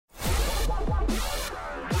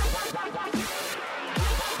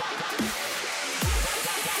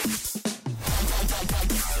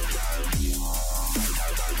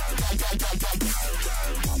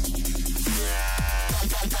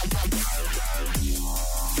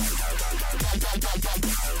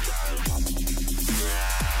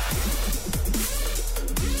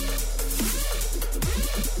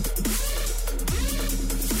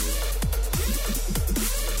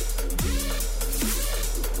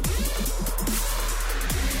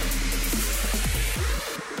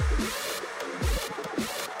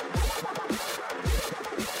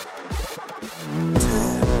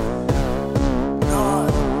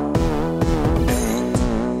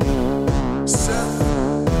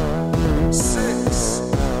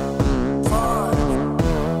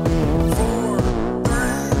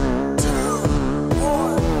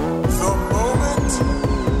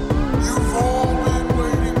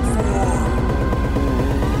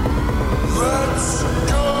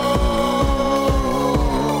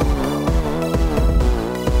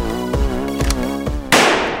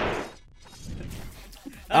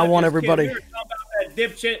I want just kidding. everybody. We were talking about that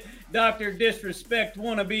dipshit Dr. Disrespect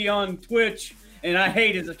wannabe on Twitch, and I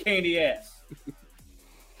hate his candy ass.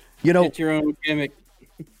 You know, Get your own gimmick.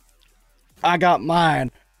 I got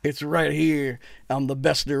mine. It's right here. I'm the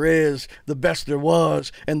best there is, the best there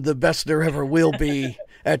was, and the best there ever will be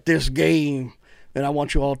at this game. And I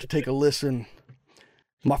want you all to take a listen.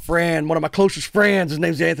 My friend, one of my closest friends, his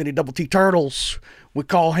name's Anthony Double T Turtles. We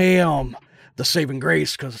call him the Saving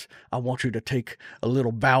Grace because I want you to take a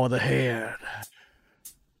little bow of the head.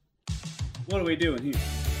 What are we doing here?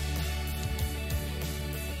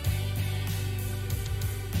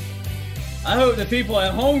 I hope the people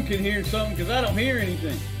at home can hear something because I don't hear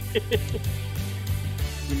anything.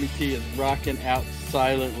 Jimmy T is rocking out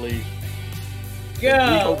silently.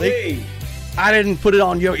 Golly. I didn't put it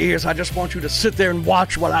on your ears. I just want you to sit there and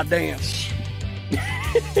watch while I dance.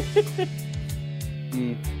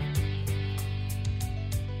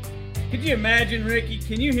 Could you imagine, Ricky?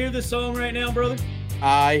 Can you hear the song right now, brother?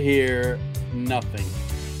 I hear nothing.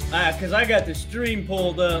 Because I got the stream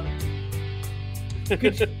pulled up.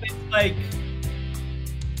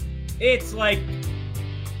 It's like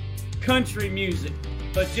country music,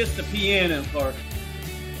 but just the piano part.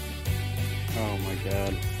 Oh my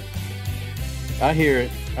God. I hear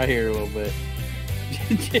it. I hear it a little bit.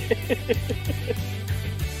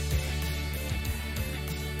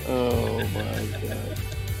 Oh my God.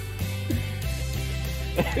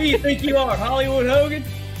 Who you think you are, Hollywood Hogan?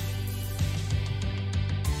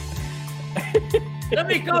 Let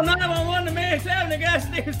me call 911. The man's having a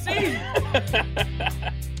goddamn seizure.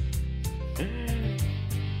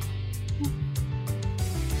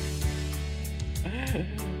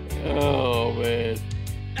 Oh man.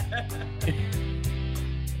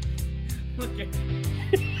 Look at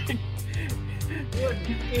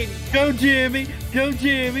Go Jimmy! Go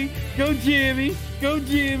Jimmy! Go Jimmy! Go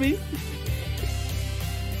Jimmy!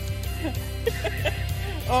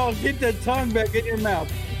 Oh, get that tongue back in your mouth.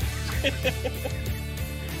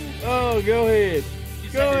 Oh, go ahead.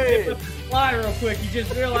 Go ahead. Fly real quick. You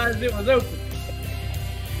just realized it was open.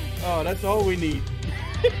 Oh, that's all we need.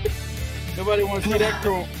 Nobody wants to see that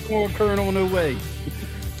corn kernel, no way.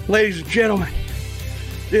 Ladies and gentlemen,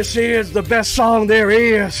 this is the best song there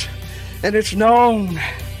is, and it's known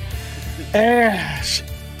as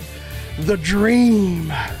The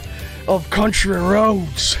Dream of Country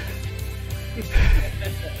Roads.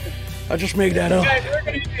 I just made that up. Guys, we're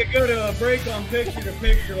going to go to a break on Picture to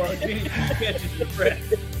Picture while Jenny catches the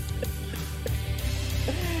breath.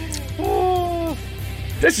 Oh,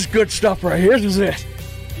 this is good stuff right here. This is it.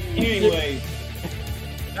 Anyways,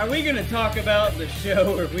 are we going to talk about the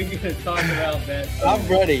show or are we going to talk about that? I'm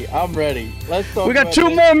ready. I'm ready. Let's talk. We got about 2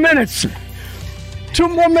 this. more minutes. 2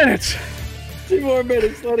 more minutes. 2 more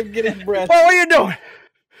minutes. Let him get his breath. Oh, what are you doing?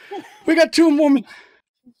 We got 2 more minutes.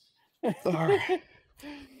 All right.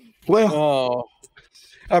 Well, Oh,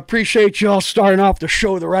 I appreciate y'all starting off the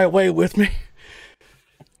show the right way with me.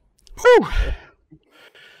 Whew.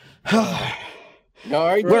 all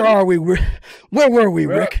right. Where are we? Where were we,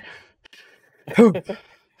 Rick?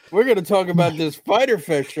 We're going to talk about this Fighter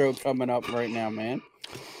Fest show coming up right now, man.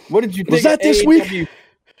 What did you think? Was that of this AEW? week?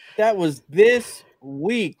 That was this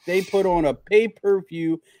week. They put on a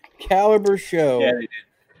pay-per-view caliber show Yeah, they did.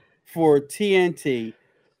 for TNT.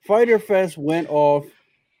 Fighter Fest went off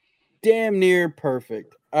damn near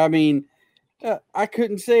perfect. I mean, I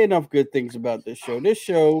couldn't say enough good things about this show. This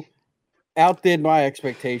show outdid my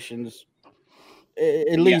expectations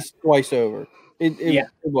at least twice over. It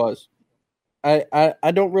was.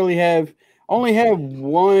 I don't really only have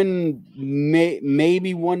one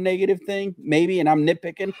maybe one negative thing, maybe, and I'm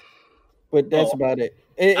nitpicking, but that's about it.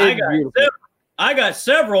 It's beautiful. I got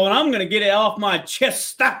several, and I'm going to get it off my chest.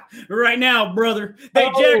 Stop right now, brother. They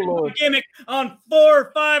jacked my gimmick on 4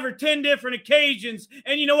 or 5 or 10 different occasions.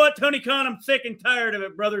 And you know what, Tony Khan? I'm sick and tired of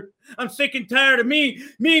it, brother. I'm sick and tired of me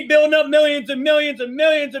building up millions and millions and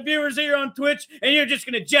millions of viewers here on Twitch, and you're just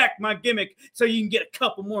going to jack my gimmick so you can get a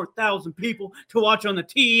couple more thousand people to watch on the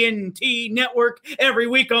TNT network every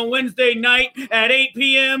week on Wednesday night at 8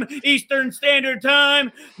 p.m. Eastern Standard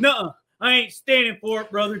Time. Nuh-uh. I ain't standing for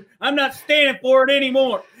it, brother. I'm not standing for it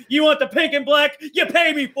anymore. You want the pink and black? You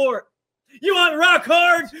pay me for it. You want rock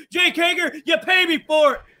hard, Jake Hager? You pay me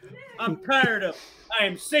for it. I'm tired of it. I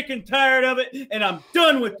am sick and tired of it, and I'm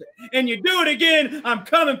done with it. And you do it again, I'm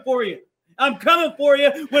coming for you. I'm coming for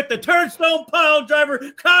you with the turnstone pile driver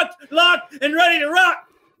cocked, locked, and ready to rock.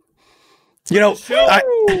 You know,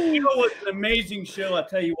 It was an amazing show. I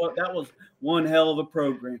tell you what, that was one hell of a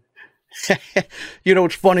program. You know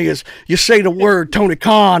what's funny is you say the word Tony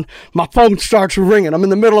Khan, my phone starts ringing. I'm in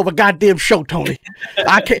the middle of a goddamn show, Tony.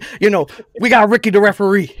 I can't, we got Ricky the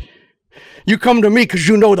referee. You come to me because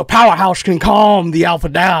you know the powerhouse can calm the alpha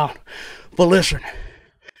down. But listen,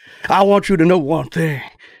 I want you to know one thing.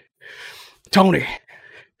 Tony,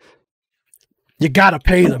 you gotta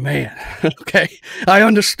pay the man, okay? I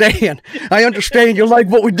understand. You like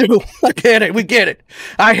what we do. I get it. We get it.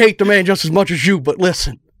 I hate the man just as much as you, but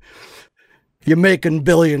listen. You're making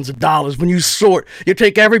billions of dollars. When you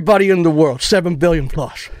take everybody in the world, 7 billion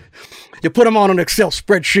plus. You put them on an Excel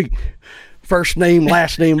spreadsheet, first name,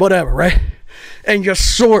 last name, whatever, right? And you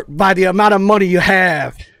sort by the amount of money you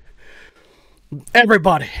have.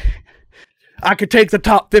 Everybody. I could take the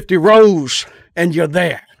top 50 rows and you're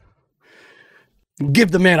there.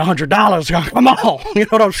 Give the man $100. Come on. You know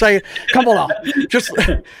what I'm saying? Come on.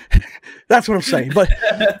 That's what I'm saying. But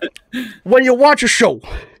when you watch a show,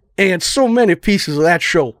 and so many pieces of that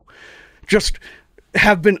show just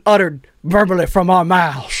have been uttered verbally from our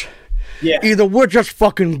mouths. Yeah. Either we're just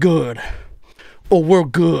fucking good or we're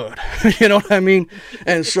good. You know what I mean?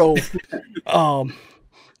 And so,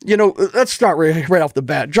 let's start right off the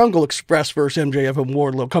bat. Jungle Express versus MJF and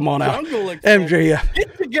Wardlow. Come on out. Jungle Express. MJF.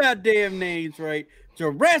 Get the goddamn names right.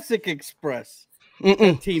 Jurassic Express.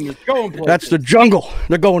 That team is going places. That's the jungle.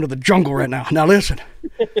 They're going to the jungle right now. Now listen,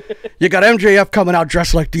 you got MJF coming out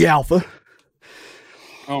dressed like the Alpha.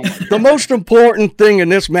 Oh my God. The most important thing in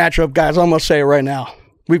this matchup, guys, I'm going to say it right now.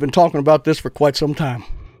 We've been talking about this for quite some time.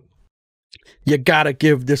 You got to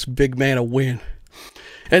give this big man a win.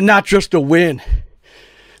 And not just a win.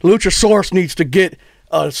 Luchasaurus needs to get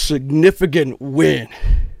a significant win.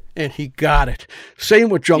 And he got it. Same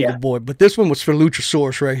with Jungle Boy, but this one was for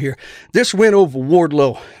Luchasaurus right here. This win over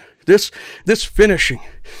Wardlow, this finishing,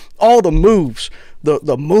 all the moves, the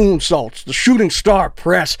moonsaults, the shooting star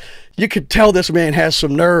press, you could tell this man has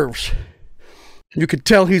some nerves. You could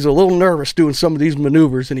tell he's a little nervous doing some of these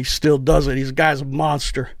maneuvers, and he still does it. He's a guy's a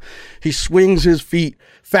monster. He swings his feet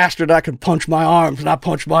faster than I can punch my arms, and I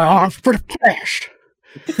punch my arms pretty fast.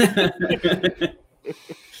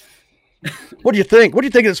 What do you think? What do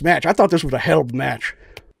you think of this match? I thought this was a hell of a match.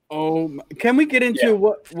 Oh, can we get into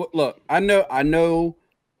what? Look, I know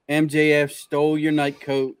MJF stole your night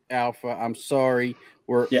coat, Alpha. I'm sorry.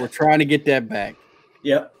 We're trying to get that back.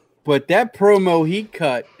 Yep. But that promo he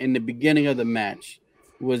cut in the beginning of the match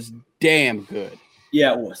was damn good.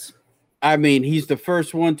 Yeah, it was. I mean, he's the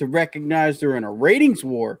first one to recognize they're in a ratings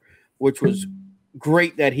war, which was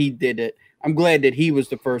great that he did it. I'm glad that he was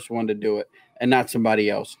the first one to do it and not somebody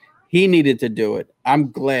else. He needed to do it.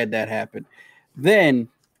 I'm glad that happened. Then,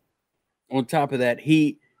 on top of that,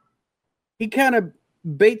 he kind of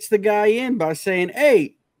baits the guy in by saying,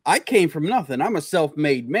 hey, I came from nothing. I'm a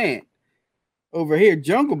self-made man. Over here,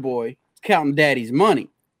 Jungle Boy is counting daddy's money.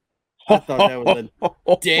 I thought that was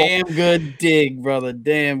a damn good dig, brother.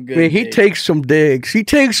 Damn good. I mean, he takes some digs. He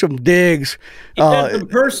takes some digs. He does some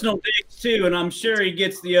personal digs, too, and I'm sure he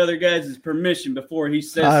gets the other guys' permission before he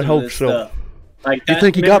says I hope this so. Stuff. Like you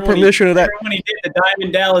think he got permission of that? When he did the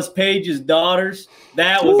Diamond Dallas Page's daughters,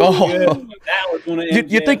 that was good. That was one of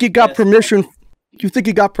you think he got permission? You think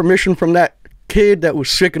he got permission from that kid that was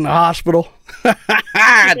sick in the hospital?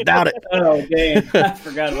 I doubt it. Oh, damn. I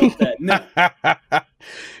forgot about that. No.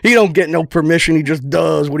 He don't get no permission. He just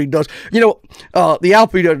does what he does. The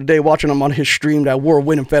Alpha the other day, watching him on his stream, that World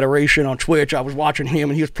Winning Federation on Twitch, I was watching him,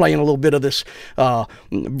 and he was playing a little bit of this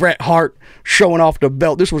Bret Hart showing off the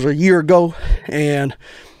belt. This was a year ago, and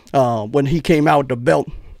when he came out with the belt,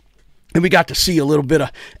 and we got to see a little bit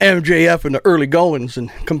of MJF in the early goings, and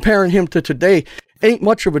comparing him to today, ain't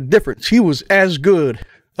much of a difference. He was as good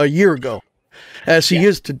a year ago as he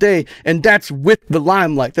is today, and that's with the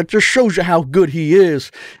limelight. That just shows you how good he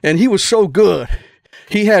is, and he was so good.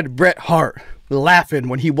 He had Bret Hart laughing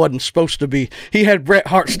when he wasn't supposed to be. He had Bret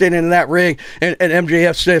Hart standing in that ring, and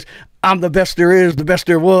MJF says, I'm the best there is, the best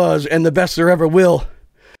there was, and the best there ever will.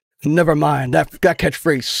 Never mind, that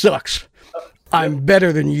catchphrase sucks. I'm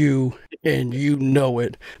better than you, and you know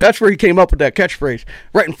it. That's where he came up with that catchphrase,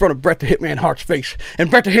 right in front of Bret the Hitman Hart's face. And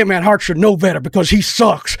Bret the Hitman Hart should know better because he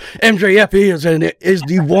sucks. MJF is, and it is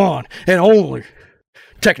the one and only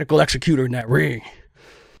technical executor in that ring.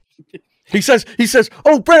 He says,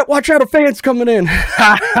 oh, Bret, watch out, a fan's coming in.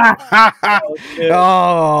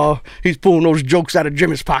 Oh, he's pulling those jokes out of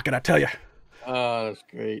Jimmy's pocket, I tell you. Oh, that's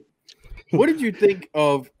great. What did you think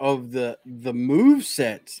of the move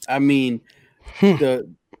sets? I mean, the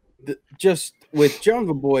just with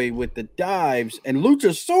Jungle Boy with the dives and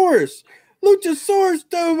Luchasaurus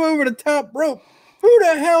dove over the top rope. Who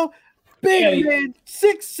the hell? Big man,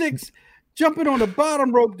 6'6", jumping on the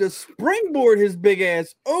bottom rope to springboard his big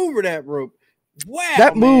ass over that rope. Wow,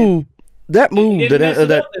 that move, that move,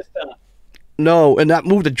 no, and that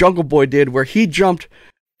move the Jungle Boy did, where he jumped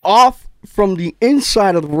off from the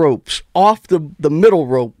inside of the ropes, off the middle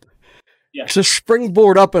rope, to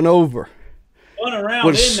springboard up and over. Spun around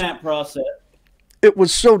in that process. It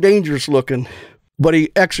was so dangerous looking, but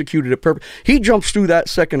he executed it perfect. He jumps through that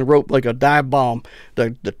second rope like a dive bomb,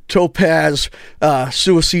 the Topaz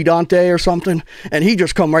Suicidante or something, and he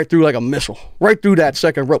just come right through like a missile, right through that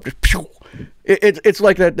second rope. Just pew! It's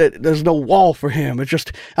like that. There's no wall for him. It's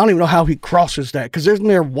just I don't even know how he crosses that, because isn't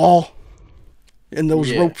there a wall in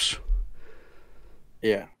those ropes?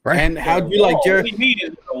 Yeah. Right. And how do you like Jericho? What do you mean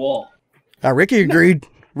is a wall? Ricky agreed.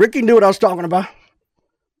 Ricky knew what I was talking about.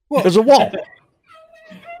 There's a wall.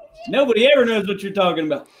 Nobody ever knows what you're talking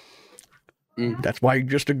about. That's why you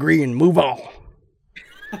just agree and move on.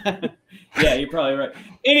 Yeah, you're probably right.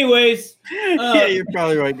 Anyways. Yeah, you're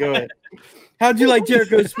probably right. Go ahead. How'd you like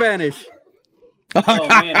Jericho's Spanish? Oh,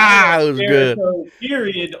 man. That was good.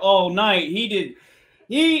 Period all night. He did.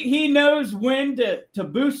 He knows when to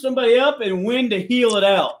boost somebody up and when to heel it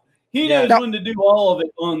out. He knows when to do all of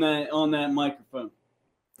it on that microphone.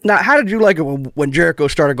 Now, how did you like it when Jericho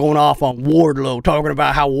started going off on Wardlow, talking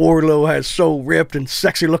about how Wardlow has so ripped and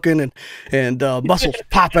sexy looking and muscles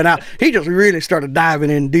popping out? He just really started diving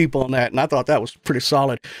in deep on that, and I thought that was pretty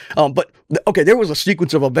solid. But okay, there was a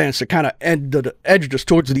sequence of events that kind of edged us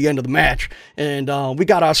towards the end of the match, and we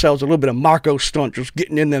got ourselves a little bit of Marco stunt just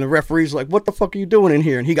getting in there. The referee's like, "What the fuck are you doing in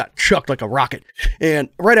here?" And he got chucked like a rocket. And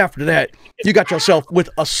right after that, you got yourself with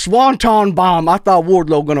a swanton bomb. I thought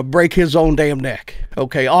Wardlow gonna break his own damn neck.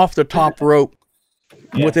 Okay, off the top rope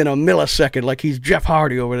within a millisecond, like he's Jeff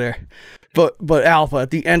Hardy over there. But Alpha,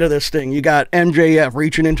 at the end of this thing, you got MJF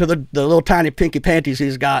reaching into the little tiny pinky panties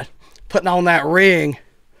he's got, putting on that ring.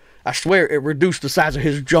 I swear it reduced the size of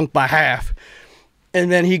his junk by half. And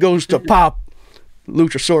then he goes to pop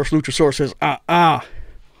Luchasaurus. Luchasaurus says,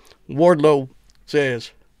 Wardlow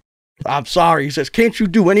says, "I'm sorry." He says, "Can't you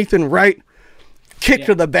do anything right?" Kick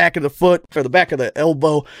to the back of the foot, or the back of the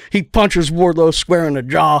elbow. He punches Wardlow square in the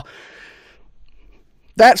jaw.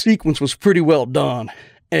 That sequence was pretty well done.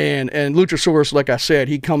 And Luchasaurus, like I said,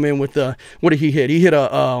 he come in with what did he hit? He hit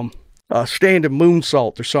a standing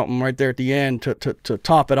moonsault or something right there at the end to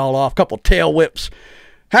top it all off. A couple tail whips.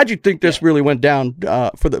 How'd you think this really went down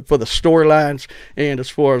for the storylines and as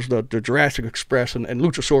far as the Jurassic Express and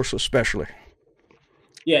Luchasaurus especially?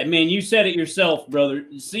 Yeah, man, you said it yourself, brother.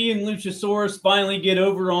 Seeing Luchasaurus finally get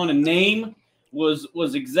over on a name was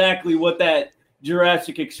exactly what that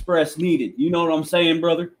Jurassic Express needed. You know what I'm saying,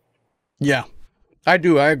 brother? Yeah, I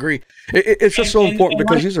do. I agree. It's just so important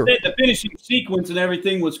because these are the finishing sequence and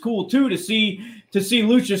everything was cool too to see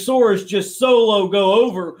Luchasaurus just solo go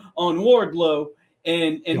over on Wardlow,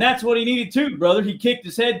 and that's what he needed too, brother. He kicked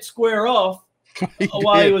his head square off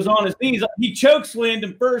while he was on his knees. He chokeslammed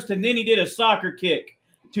him first, and then he did a soccer kick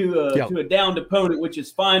to a downed opponent, which is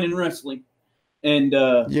fine in wrestling. And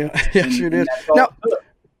yes, it is. Now,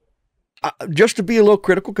 just to be a little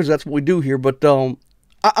critical, because that's what we do here, but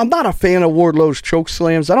I'm not a fan of Wardlow's choke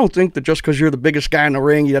slams. I don't think that just because you're the biggest guy in the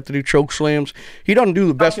ring, you have to do choke slams. He doesn't do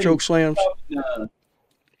the best choke slams.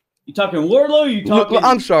 You talking Wardlow? You talking?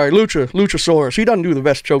 I'm sorry, Luchasaurus. He doesn't do the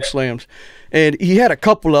best choke slams, and he had a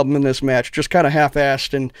couple of them in this match, just kind of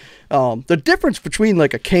half-assed. And the difference between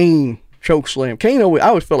like a Kane choke slam, I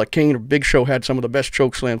always felt like Kane or Big Show had some of the best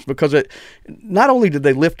choke slams because not only did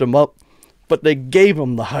they lift him up, but they gave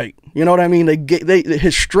him the height. You know what I mean?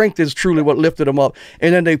 His strength is truly what lifted him up,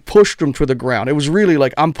 and then they pushed him to the ground. It was really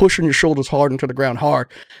like, I'm pushing your shoulders hard into the ground hard.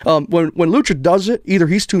 When Lucha does it, either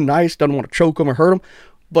he's too nice, doesn't want to choke him or hurt him,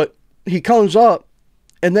 but he comes up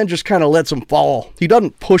and then just kind of lets him fall. He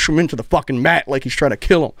doesn't push him into the fucking mat like he's trying to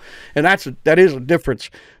kill him, and that is a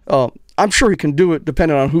difference. I'm sure he can do it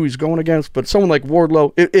depending on who he's going against, but someone like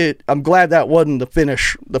Wardlow, I'm glad that wasn't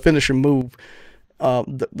the finishing move.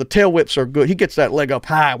 The tail whips are good. He gets that leg up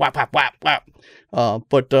high, whap, whap, whap, whap.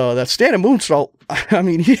 But that standing moonsault, I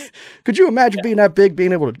mean, could you imagine being that big,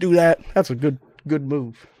 being able to do that? That's a good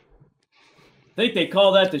move. I think they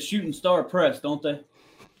call that the shooting star press, don't they?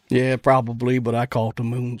 Yeah, probably, but I call it the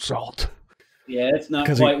moonsault. Yeah, it's not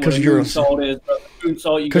quite what a moonsault is. Brother.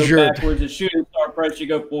 Moonsault, you go backwards. A shooting star press, you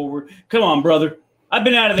go forward. Come on, brother. I've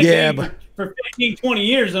been out of the game for 15, 20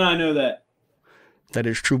 years, and I know that. That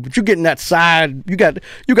is true, but you're getting that side. You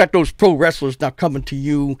got those pro wrestlers now coming to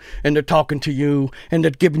you, and they're talking to you, and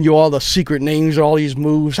they're giving you all the secret names, all these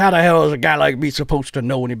moves. How the hell is a guy like me supposed to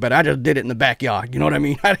know any better? I just did it in the backyard. You know what I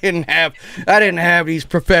mean? I didn't have these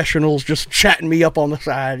professionals just chatting me up on the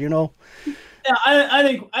side. You know, Yeah, I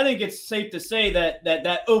think it's safe to say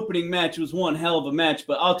that opening match was one hell of a match.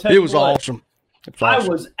 But I'll tell you, it was awesome. I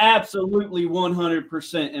was absolutely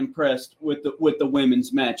 100% impressed with the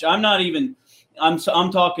women's match. I'm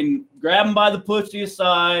talking grab them by the pussy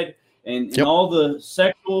aside and all the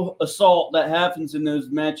sexual assault that happens in those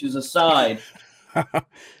matches aside. That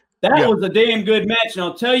was a damn good match. And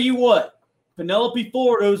I'll tell you what, Penelope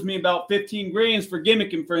Ford owes me about 15 grand for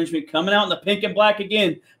gimmick infringement, coming out in the pink and black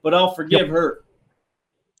again, but I'll forgive her.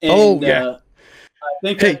 And, I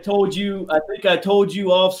think I told you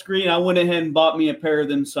off screen, I went ahead and bought me a pair of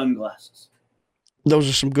them sunglasses. Those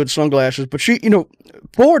are some good sunglasses. But she,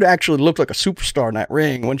 Ford actually looked like a superstar in that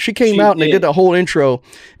ring. When she came out and they did the whole intro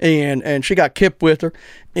and she got Kip with her.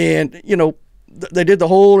 And, they did the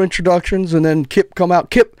whole introductions and then Kip come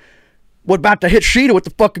out. Kip was about to hit Sheeta with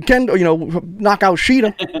the fucking kendo, knock out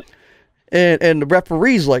Sheeta. and the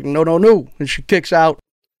referee's like, no. And she kicks out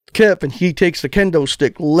Kip and he takes the kendo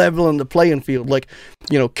stick, leveling the playing field. Like,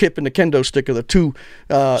 Kip and the kendo stick are the two.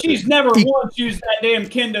 She's never once used that damn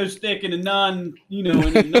kendo stick in a non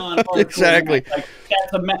exactly.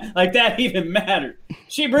 Like that even mattered.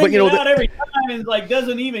 She brings it out every time and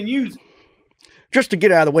doesn't even use it. Just to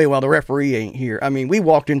get out of the way while the referee ain't here. I mean, we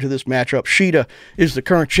walked into this matchup. Sheeta is the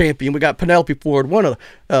current champion. We got Penelope Ford, one of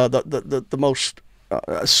the most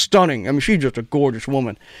stunning. I mean, she's just a gorgeous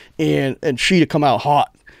woman. And Sheeta come out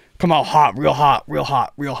hot, real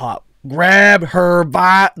hot. Grab her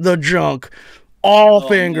by the junk, all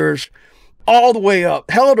fingers, all the way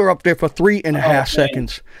up. Held her up there for 3.5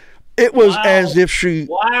 seconds. It was as if she...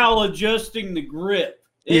 While adjusting the grip.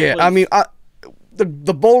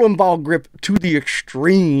 The bowling ball grip to the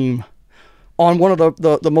extreme on one of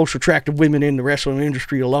the most attractive women in the wrestling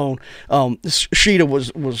industry alone. Sheeta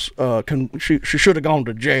she should have gone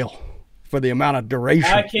to jail for the amount of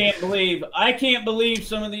duration. I can't believe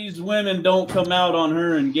some of these women don't come out on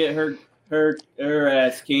her and get her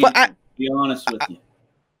ass canceled. To be honest with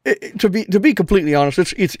you, to be completely honest,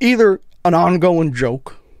 it's either an ongoing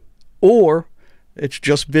joke or it's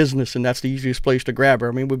just business, and that's the easiest place to grab her.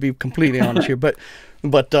 I mean, we'll be completely honest here. But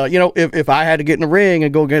if I had to get in the ring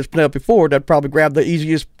and go against Penelope Ford, I'd probably grab the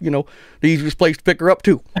easiest place to pick her up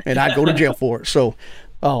too, and I'd go to jail for it. So,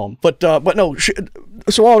 but no.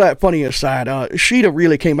 So all that funny aside, Sheeta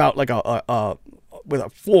really came out like with a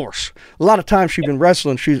force. A lot of times she's been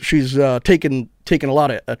wrestling. She's taking a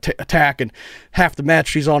lot of attack, and half the match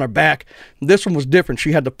she's on her back. This one was different.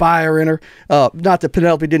 She had the fire in her. Not that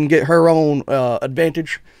Penelope didn't get her own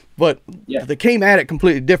advantage, but they came at it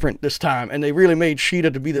completely different this time, and they really made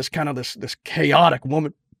Sheeta to be this kind of this chaotic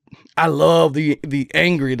woman. I love the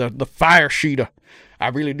angry, the fire Sheeta. I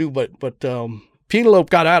really do. But Penelope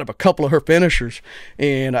got out of a couple of her finishers,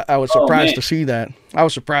 and I was surprised to see that.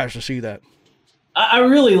 I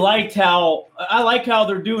really liked how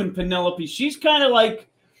they're doing Penelope. She's kind of like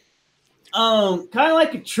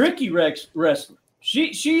a tricky wrestler.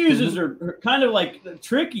 She uses her kind of like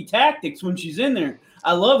tricky tactics when she's in there.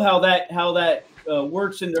 I love how that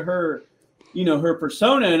works into her, her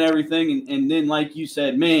persona and everything. And then, like you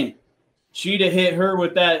said, man, Sheeta hit her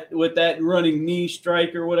with that running knee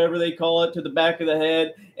strike or whatever they call it to the back of the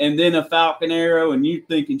head, and then a Falcon Arrow, and you're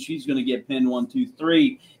thinking she's going to get pinned 1, 2,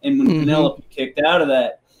 3. And when Penelope kicked out of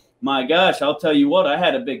that, my gosh, I'll tell you what, I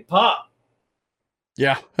had a big pop.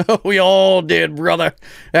 Yeah, we all did, brother.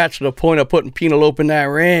 That's the point of putting Penelope in that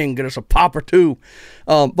ring. Get us a pop or two.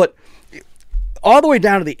 But all the way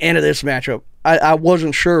down to the end of this matchup, I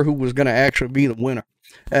wasn't sure who was going to actually be the winner.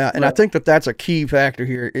 And I think that's a key factor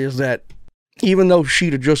here is that even though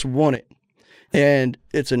Sheeta just won it, and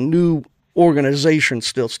it's a new organization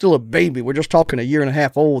still a baby. We're just talking a year and a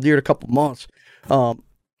half old, year and a couple months.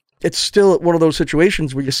 It's still one of those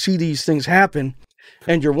situations where you see these things happen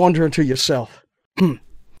and you're wondering to yourself, are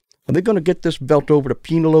they going to get this belt over to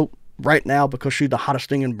Penelope right now because she's the hottest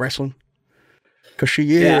thing in wrestling? Because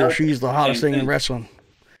she is. Yeah, she's the hottest thing in wrestling.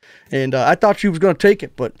 And I thought she was going to take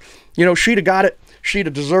it, but, Sheeta got it.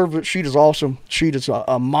 Sheeta deserves it. Sheeta's awesome. Sheeta's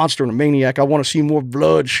a monster and a maniac. I want to see more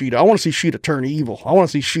blood, Sheeta. I want to see Sheeta turn evil. I want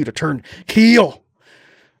to see Sheeta turn heel.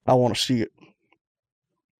 I want to see it.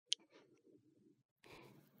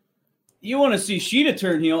 You want to see Sheeta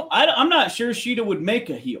turn heel? I'm not sure Sheeta would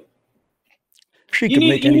make a heel. She could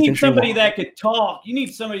make anything she wants. You need somebody that could talk. You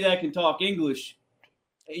need somebody that can talk English,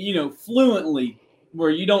 fluently,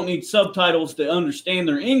 where you don't need subtitles to understand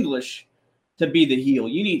their English to be the heel.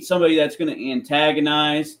 You need somebody that's going to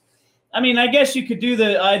antagonize. I mean, I guess you could do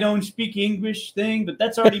the I don't speak English thing, but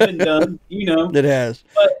that's already been done, It has.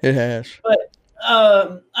 It has. But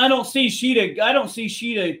I don't see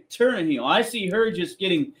Sheeta turning heel. I see her just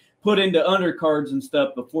getting put into undercards and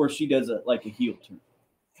stuff before she does a heel turn.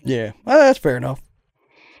 Yeah, that's fair enough.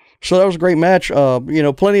 So that was a great match.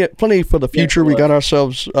 Plenty for the future. We got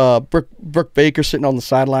ourselves Brooke Baker sitting on the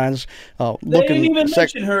sidelines. They didn't even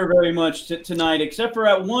mention her very much tonight, except for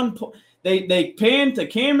at one point they panned the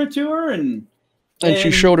camera to her and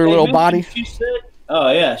she showed her little body. She said,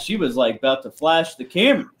 "Oh yeah, she was like about to flash the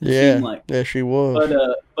camera." Yeah, she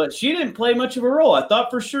was. But she didn't play much of a role. I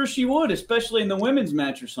thought for sure she would, especially in the women's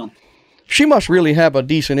match or something. She must really have a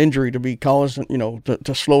decent injury to be causing,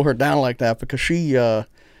 to slow her down like that, because she.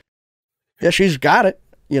 Yeah, she's got it.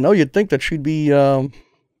 You'd think that she'd be in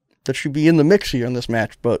the mix here in this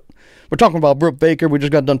match. But we're talking about Brooke Baker. We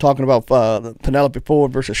just got done talking about Penelope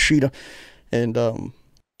Ford versus Shida. And,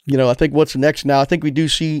 I think what's next now, I think we do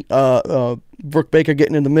see Brooke Baker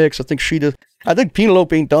getting in the mix. I think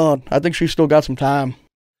Penelope ain't done. I think she's still got some time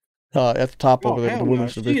at the top of the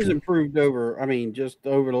women's division. She has improved just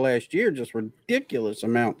over the last year, just ridiculous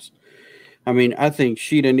amounts. I mean, I think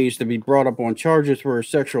Shida needs to be brought up on charges for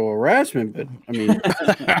sexual harassment, but I mean,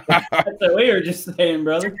 that's what we were just saying,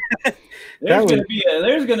 brother. There's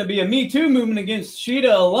going to be a Me Too movement against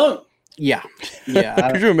Shida alone. Yeah.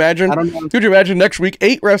 Could you imagine? Could you imagine next week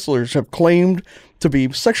 8 wrestlers have claimed to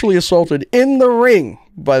be sexually assaulted in the ring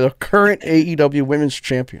by the current AEW Women's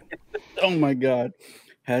Champion? Oh my God!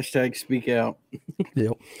 #Speak out.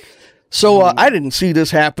 Yep. So I didn't see this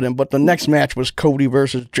happening, but the next match was Cody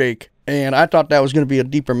versus Jake. And I thought that was going to be a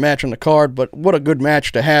deeper match on the card, but what a good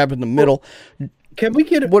match to have in the middle. Can we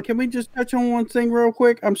just touch on one thing real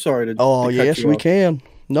quick? I'm sorry to. Oh, to yes, we can.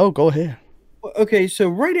 No, go ahead. Okay, so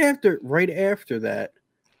right after that,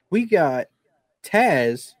 we got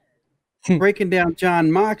Taz breaking down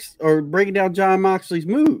John Moxley's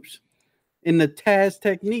moves in the Taz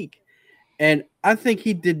technique, and I think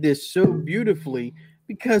he did this so beautifully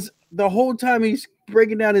because the whole time he's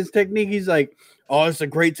breaking down his technique, he's like, "Oh, it's a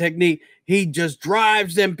great technique." He just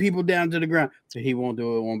drives them people down to the ground. So he won't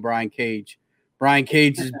do it on Brian Cage. Brian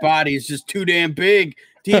Cage's body is just too damn big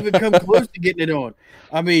to even come close to getting it on.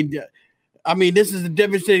 I mean, this is a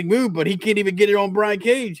devastating move, but he can't even get it on Brian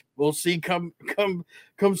Cage. We'll see come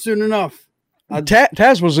soon enough.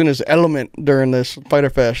 Taz was in his element during this Fyter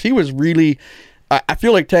Fest. He was really, I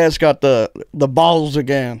feel like Taz got the balls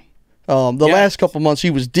again. Last couple months he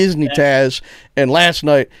was Disney Taz, and last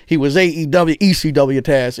night he was AEW ECW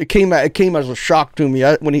Taz. It came as a shock to me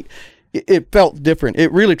it felt different.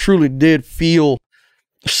 It really truly did feel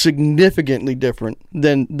significantly different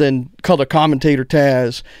than color commentator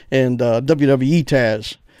Taz and WWE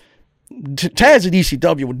Taz. Taz at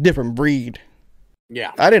ECW was a different breed.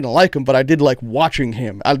 Yeah, I didn't like him, but I did like watching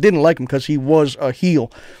him. I didn't like him because he was a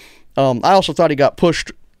heel. I also thought he got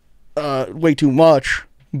pushed way too much,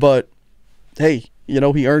 but hey,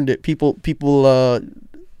 he earned it. People,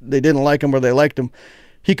 they didn't like him or they liked him.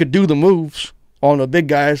 He could do the moves on the big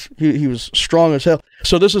guys. He was strong as hell.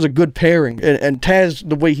 So this is a good pairing. And Taz,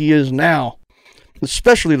 the way he is now,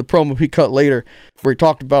 especially the promo he cut later, where he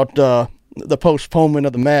talked about the postponement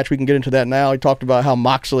of the match. We can get into that now. He talked about how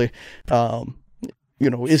Moxley,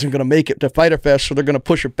 isn't going to make it to Fyter Fest, so they're going to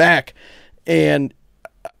push it back. And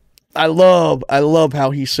I love how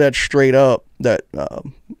he said straight up that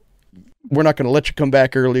we're not going to let you come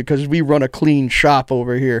back early because we run a clean shop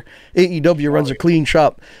over here. AEW runs a clean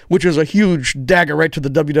shop, which is a huge dagger right to the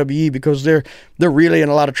WWE because they're really in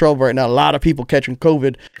a lot of trouble right now. A lot of people catching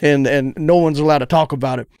COVID, and no one's allowed to talk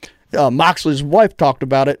about it. Moxley's wife talked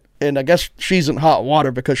about it, and I guess she's in hot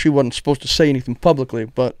water because she wasn't supposed to say anything publicly,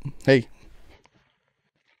 but hey.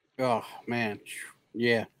 Oh, man.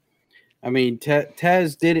 Yeah. I mean,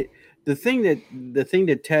 Taz did it. The thing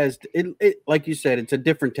that Taz, it like you said, it's a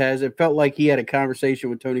different Taz. It felt like he had a conversation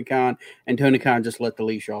with Tony Khan, and Tony Khan just let the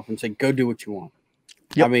leash off and said, "Go do what you want."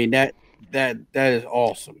 Yep. I mean that is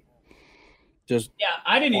awesome.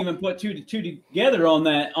 I didn't even put two together on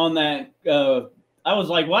that. I was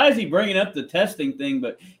like, why is he bringing up the testing thing?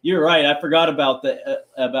 But you're right. I forgot about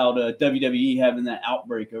WWE having that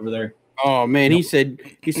outbreak over there. Oh man, he said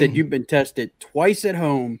you've been tested twice at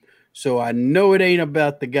home. So I know it ain't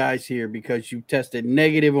about the guys here because you tested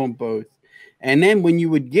negative on both. And then when you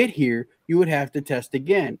would get here, you would have to test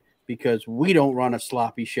again because we don't run a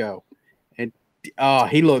sloppy show. And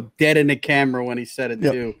he looked dead in the camera when he said it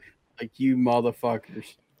too. Like, you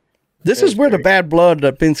motherfuckers. This is where the bad blood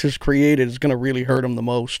that Vince has created is going to really hurt him the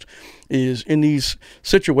most, is in these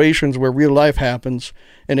situations where real life happens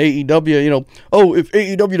and AEW, if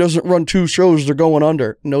AEW doesn't run 2 shows, they're going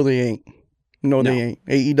under. No, they ain't. No, they ain't.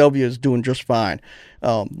 AEW is doing just fine.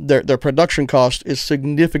 Their production cost is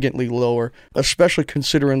significantly lower, especially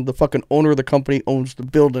considering the fucking owner of the company owns the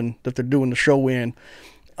building that they're doing the show in.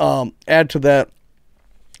 add to that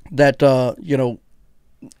you know,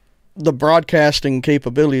 the broadcasting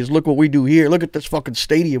capabilities. Look what we do here. Look at this fucking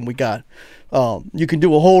stadium we got. You can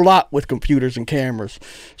do a whole lot with computers and cameras.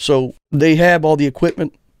 So they have all the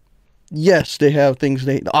equipment. Yes, they have things,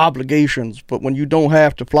 obligations, but when you don't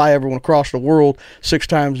have to fly everyone across the world 6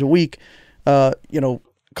 times a week, you know,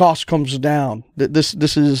 cost comes down. This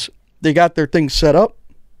is, they got their things set up,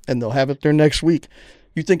 and they'll have it there next week.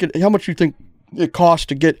 You think how much you think it costs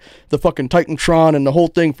to get the fucking Titantron and the whole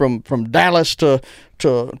thing from Dallas to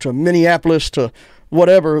Minneapolis to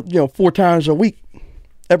whatever, you know, 4 times a week?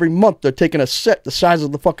 Every month they're taking a set the size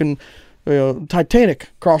of the fucking Titanic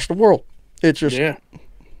across the world. It's just,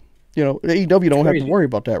 you know, AEW don't have to worry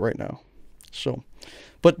about that right now. So,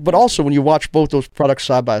 but also when you watch both those products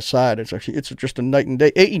side by side, it's just a night and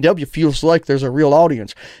day. AEW feels like there's a real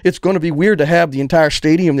audience. It's going to be weird to have the entire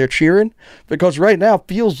stadium there cheering, because right now it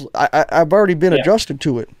feels, I've already been adjusted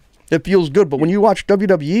to it. It feels good, but when you watch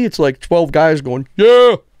WWE, it's like 12 guys going,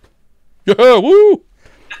 yeah, woo.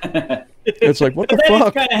 It's like, what the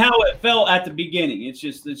fuck? That's kind of how it felt at the beginning. It's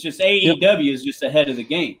just AEW is just ahead of the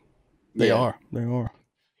game. They are.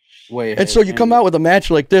 Way and so you come out with a match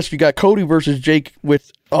like this. You got Cody versus Jake with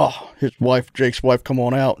his wife, Jake's wife, come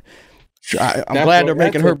on out. I'm glad they're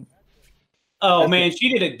making her. Oh man,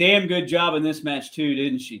 she did a damn good job in this match too,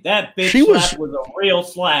 didn't she? That bitch slap was a real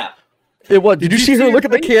slap. It was. Did you see her look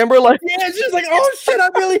at the camera like? Yeah, she's like, "Oh shit, I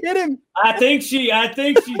really hit him." I think she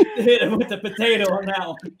hit him with the potato on that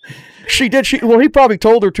one. She did. Well, he probably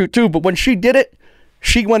told her to too. But when she did it,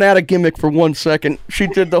 she went out of gimmick for 1 second. She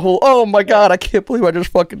did the whole, oh my God, I can't believe I just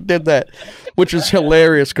fucking did that, which is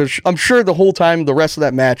hilarious, because I'm sure the whole time, the rest of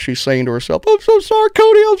that match, she's saying to herself, I'm so sorry,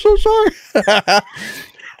 Cody, I'm so sorry.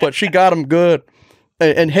 But she got him good.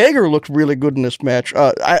 And Hager looked really good in this match.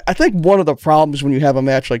 I think one of the problems when you have a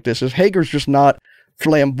match like this is Hager's just not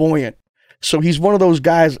flamboyant. So he's one of those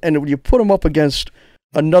guys, and when you put him up against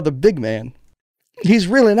another big man, he's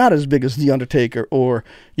really not as big as The Undertaker or,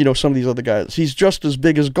 you know, some of these other guys. He's just as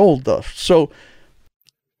big as Goldust. So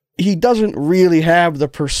he doesn't really have the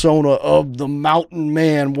persona of the mountain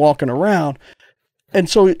man walking around. And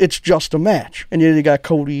so it's just a match. And then you got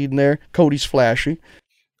Cody in there. Cody's flashy.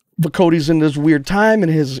 But Cody's in this weird time in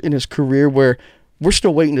his career where we're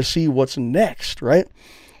still waiting to see what's next, right?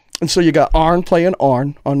 And so you got Arn playing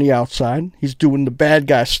Arn on the outside. He's doing the bad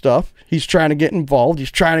guy stuff. He's trying to get involved.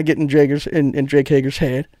 He's trying to get in Jake Hager's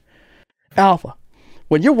head. Alpha,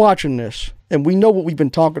 when you're watching this, and we know what we've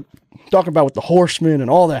been talking about with the Horsemen and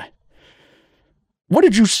all that, what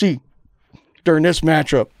did you see during this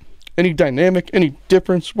matchup? Any dynamic? Any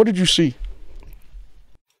difference? What did you see?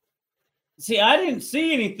 See, I didn't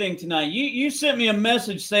see anything tonight. You sent me a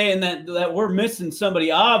message saying that we're missing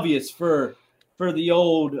somebody obvious for the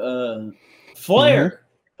old Flair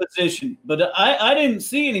position, but I didn't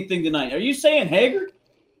see anything tonight. Are you saying Hager?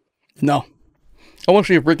 No. I want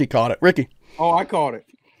to see if Ricky caught it. Ricky. Oh, I caught it.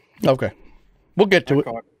 Okay. We'll get to it.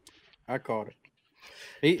 I caught it.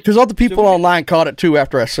 Because other people online caught it too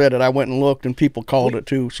after I said it. I went and looked, and people called it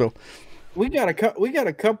too. So we got a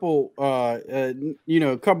couple, a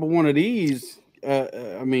couple one of these.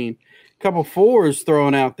 Couple fours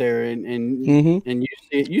thrown out there, and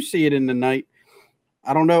you see it in the night.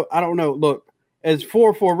 I don't know. Look, as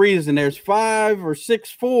 4 for a reason. There's 5 or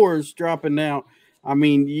 6 fours dropping out. I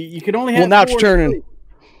mean, you can only have. Well, now it's turning.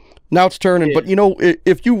 Now it's turning. Yeah. But you know,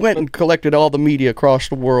 if you went and collected all the media across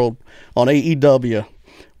the world on AEW,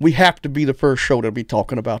 we have to be the first show to be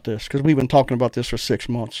talking about this, because we've been talking about this for 6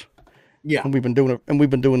 months. Yeah, and we've been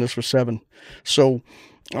doing this for 7. So,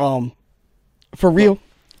 for real,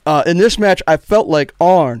 in this match, I felt like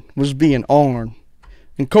Arn was being Arn,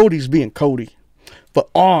 and Cody's being Cody. But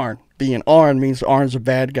Arn being Arn means Arn's a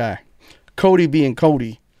bad guy. Cody being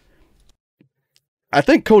Cody. I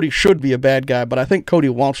think Cody should be a bad guy, but I think Cody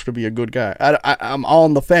wants to be a good guy. I'm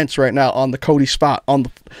on the fence right now on the Cody spot.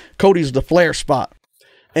 Cody's the Flair spot.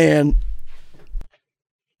 And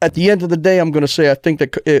at the end of the day, I'm going to say I think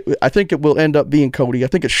it will end up being Cody. I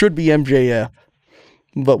think it should be MJF.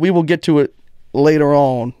 But we will get to it later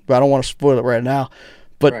on. But I don't want to spoil it right now.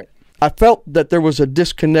 But right. I felt that there was a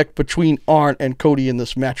disconnect between Arn and Cody in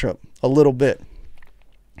this matchup a little bit.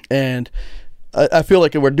 And I feel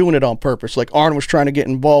like we're doing it on purpose. Like Arn was trying to get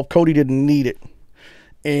involved. Cody didn't need it.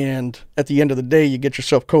 And at the end of the day, you get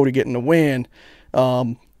yourself Cody getting the win.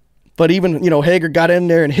 But even, Hager got in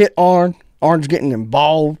there and hit Arn. Arn's getting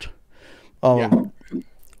involved. What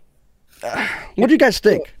do you guys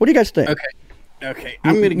think? Okay.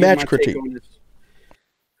 I'm going to give match critique on this.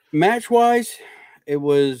 Match-wise, it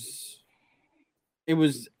was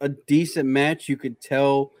a decent match. You could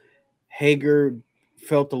tell Hager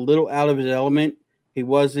felt a little out of his element. He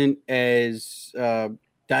wasn't as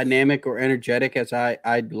dynamic or energetic as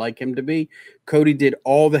I'd like him to be. Cody did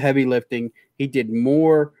all the heavy lifting. He did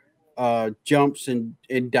more jumps and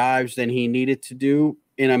dives than he needed to do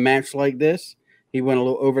in a match like this. He went a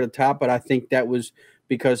little over the top, but I think that was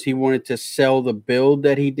because he wanted to sell the build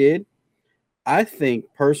that he did. I think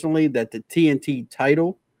personally that the TNT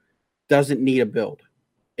title doesn't need a build.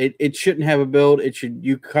 It shouldn't have a build.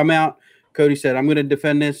 You come out. Cody said, I'm going to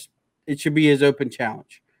defend this. It should be his open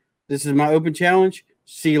challenge. This is my open challenge.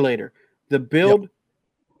 See you later. The build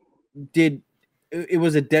it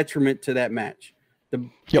was a detriment to that match.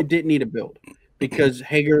 It didn't need a build because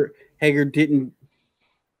Hager didn't.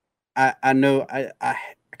 I know I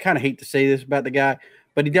kind of hate to say this about the guy,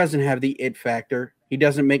 but he doesn't have the it factor. He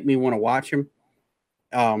doesn't make me want to watch him.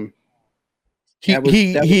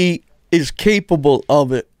 He is capable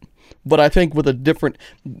of it, but I think with a different.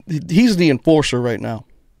 He's the enforcer right now.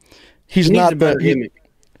 He's not the gimmick.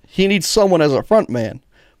 He needs someone as a front man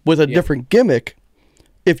with a different gimmick.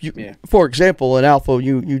 If you, for example, in Alpha,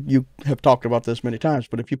 you have talked about this many times,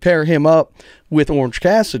 but if you pair him up with Orange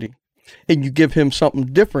Cassidy and you give him something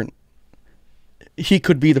different, he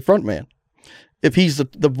could be the front man. If he's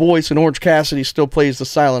the voice and Orange Cassidy still plays the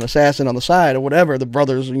silent assassin on the side or whatever, the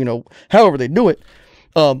brothers, however they do it,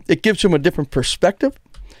 it gives him a different perspective.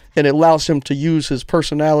 And it allows him to use his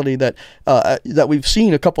personality that we've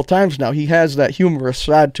seen a couple times now. He has that humorous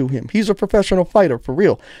side to him. He's a professional fighter for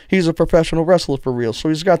real. He's a professional wrestler for real. So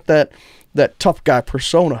he's got that tough guy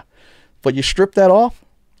persona. But you strip that off,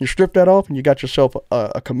 and you got yourself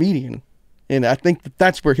a comedian. And I think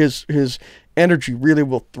that's where his energy really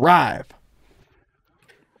will thrive.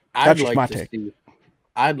 That's my take.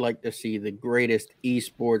 I'd like to see the greatest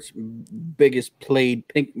esports, biggest played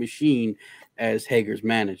Pink Machine as Hager's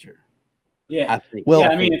manager. Yeah, I think. Well,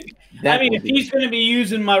 if he's going to be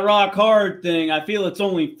using my rock hard thing, I feel it's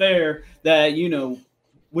only fair that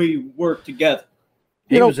we work together.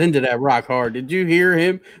 He was into that rock hard. Did you hear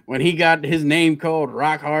him when he got his name called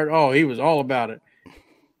Rock Hard? Oh, he was all about it.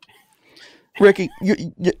 Ricky,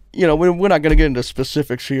 we're not going to get into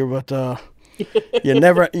specifics here, but you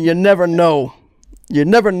never know. You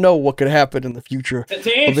never know what could happen in the future.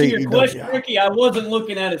 To answer your question, Ricky, I wasn't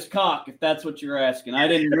looking at his cock, if that's what you're asking. I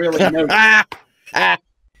didn't really know.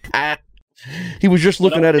 He was just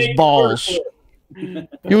looking at his balls.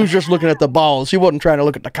 He was just looking at the balls. He wasn't trying to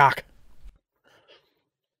look at the cock.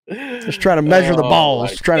 Just trying to measure the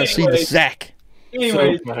balls, trying to see the sack.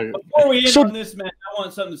 Anyways, before we end on this, man, I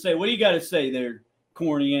want something to say. What do you got to say there,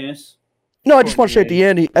 corny ass? No, I just want to say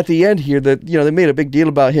at the end here that they made a big deal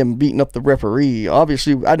about him beating up the referee.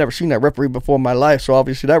 Obviously, I'd never seen that referee before in my life, so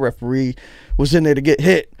obviously that referee was in there to get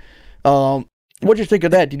hit. What did you think of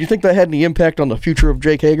that? Did you think that had any impact on the future of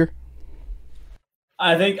Jake Hager?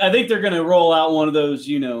 I think they're going to roll out one of those.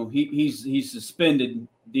 He's suspended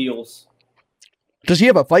deals. Does he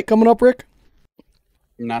have a fight coming up, Rick?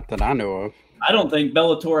 Not that I know of. I don't think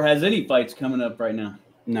Bellator has any fights coming up right now.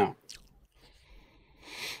 No.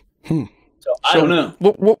 So I don't know.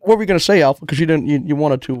 What were we going to say, Alpha? Because you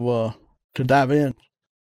wanted to dive in.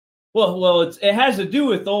 Well, it has to do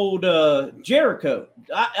with old Jericho.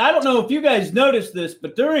 I don't know if you guys noticed this,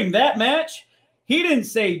 but during that match, he didn't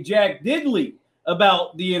say Jack Diddley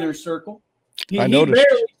about the Inner Circle. He barely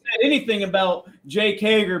said anything about Jake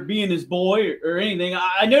Hager being his boy or anything.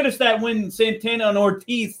 I noticed that when Santana and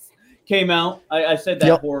Ortiz came out, I said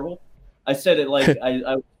that horrible. I said it like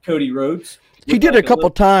I Cody Rhodes. He did a couple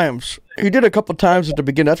times. He did a couple times at the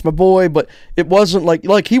beginning. That's my boy, but it wasn't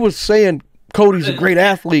like he was saying Cody's a great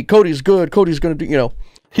athlete. Cody's good. Cody's going to do,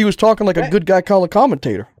 he was talking like a good guy color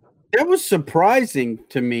commentator. That was surprising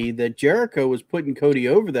to me that Jericho was putting Cody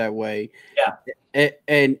over that way. Yeah.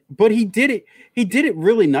 But he did it. He did it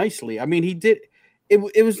really nicely. I mean,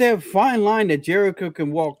 it was that fine line that Jericho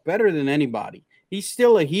can walk better than anybody. He's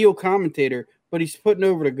still a heel commentator, but he's putting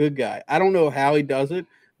over the good guy. I don't know how he does it.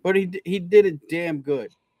 But he did it damn good.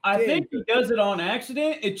 I think he does it on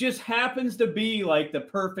accident. It just happens to be like the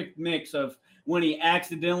perfect mix of when he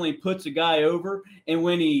accidentally puts a guy over and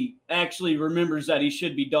when he actually remembers that he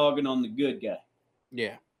should be dogging on the good guy.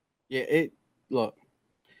 Yeah. Look,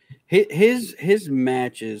 his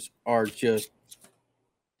matches are just,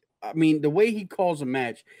 I mean, the way he calls a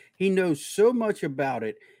match, he knows so much about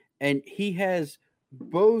it, and he has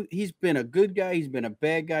both. He's been a good guy. He's been a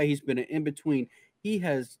bad guy. He's been an in-between. He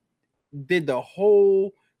did the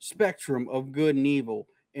whole spectrum of good and evil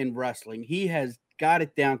in wrestling. He has got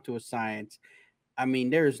it down to a science. I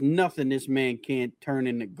mean, there's nothing this man can't turn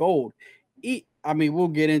into gold. We'll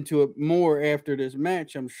get into it more after this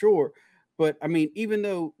match, I'm sure. But I mean, even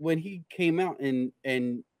though when he came out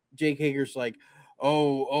and Jake Hager's like,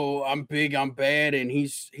 oh, I'm big, I'm bad, and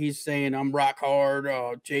he's saying I'm rock hard,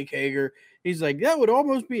 Jake Hager. He's like, that would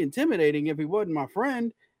almost be intimidating if he wasn't my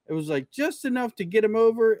friend. It was like just enough to get him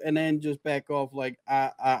over, and then just back off like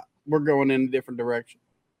we're going in a different direction.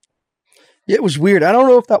 Yeah, it was weird. I don't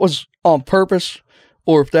know if that was on purpose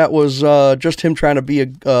or if that was just him trying to be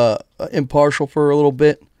impartial for a little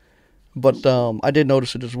bit. But I did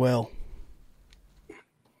notice it as well.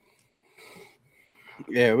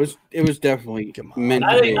 Yeah, it was definitely meant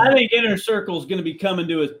I think Inner Circle is going to be coming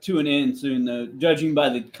to an end soon, though, judging by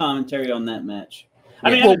the commentary on that match.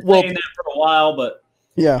 I mean, I've been saying that for a while, but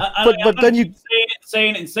yeah, but then you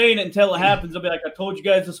saying it until it happens. I'll be like, I told you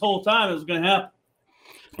guys this whole time it was going to happen.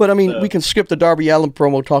 But I mean, we can skip the Darby Allin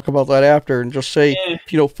promo, talk about that after, and just say,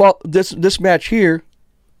 this match here,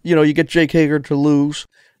 you get Jake Hager to lose.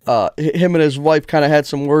 Him and his wife kind of had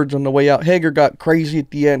some words on the way out. Hager got crazy at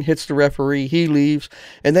the end, hits the referee, he leaves,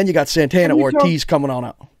 and then you got Santana Ortiz coming on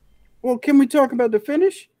out. Well, can we talk about the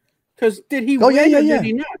finish? Because did he win or did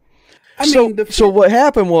he not? So what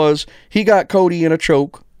happened was he got Cody in a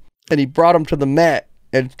choke, and he brought him to the mat,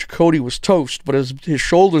 and Cody was toast, but his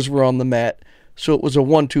shoulders were on the mat, so it was a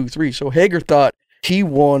 1-2-3. So Hager thought he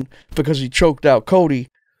won because he choked out Cody,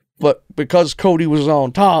 but because Cody was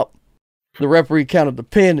on top, the referee counted the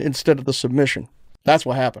pin instead of the submission. That's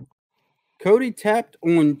what happened. Cody tapped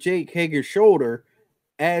on Jake Hager's shoulder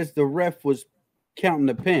as the ref was counting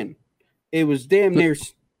the pin. It was damn near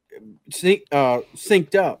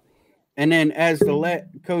synced up. And then as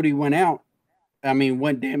Cody went out,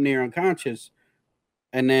 went damn near unconscious.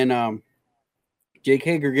 And then Jake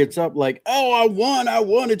Hager gets up like, oh, I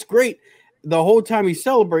won. It's great. The whole time he's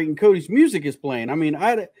celebrating, Cody's music is playing.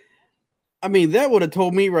 That would have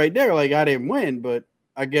told me right there, like I didn't win, but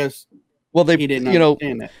I guess he didn't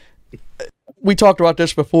understand that. We talked about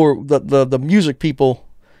this before. The music people,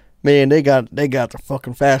 man, they got the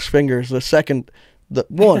fucking fast fingers. The second, the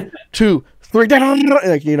 1, 2, 3,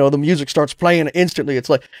 like the music starts playing instantly. It's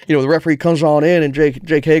like the referee comes on in and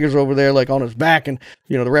Jake Hager's over there like on his back, and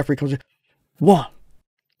the referee comes in. 1,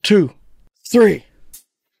 2, 3.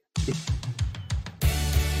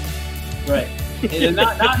 Right. And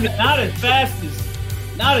not as fast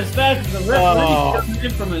as the referee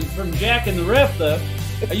coming in from Jack and the ref though.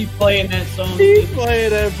 Are you playing that song? He's playing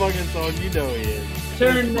that fucking song. You know he is.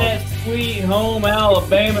 Turn that Sweet Home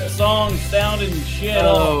Alabama song sounding shit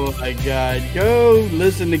off. Oh my God! Go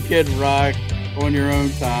listen to Kid Rock on your own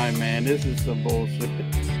time, man. This is some bullshit.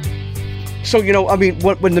 So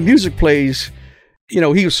when the music plays, he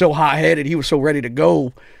was so hot-headed, he was so ready to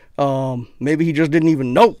go. Maybe he just didn't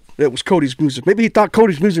even know it was Cody's music. Maybe he thought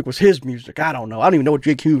Cody's music was his music. I don't know. I don't even know what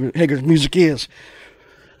Jake Hager's music is.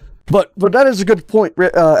 But that is a good point,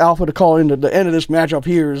 Alpha, to call into the end of this matchup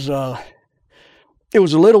here. It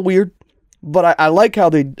was a little weird, but I like I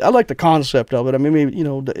like the concept of it. I mean, maybe,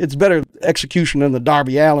 it's better execution than the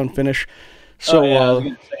Darby Allin finish. So I was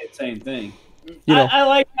going to say the same thing. I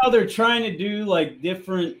like how they're trying to do like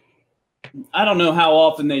different. I don't know how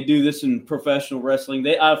often they do this in professional wrestling.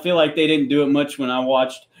 I feel like they didn't do it much when I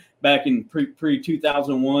watched back in pre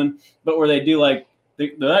 2001, but where they do like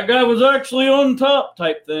that guy was actually on top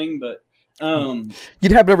type thing. But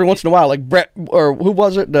you'd have it every once in a while, like Brett or who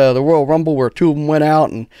was it, the Royal Rumble, where two of them went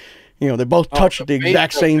out and they both touched at the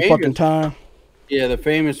exact same fucking time. Yeah, the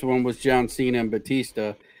famous one was John Cena and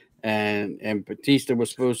Batista, and Batista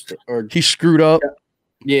was supposed to, or he screwed up.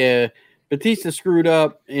 Yeah. Batista screwed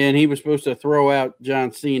up, and he was supposed to throw out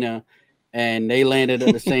John Cena, and they landed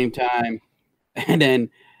at the same time. And then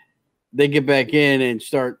they get back in and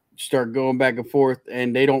start going back and forth,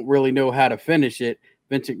 and they don't really know how to finish it.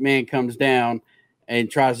 Vince McMahon comes down and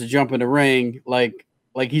tries to jump in the ring like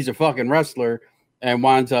he's a fucking wrestler, and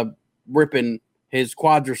winds up ripping his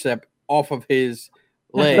quadricep off of his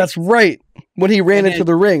leg. That's right. When he ran into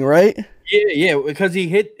the ring, right? Yeah, because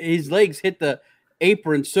his legs hit the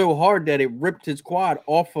apron so hard that it ripped his quad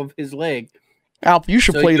off of his leg. Alp, you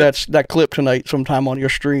should play that clip tonight sometime on your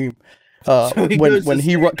stream. When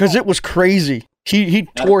he because it was crazy. He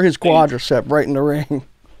tore his quadricep right in the ring.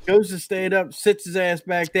 Goes to stand up, sits his ass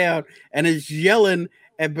back down, and is yelling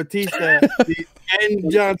at Batista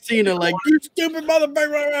and John Cena like, "You stupid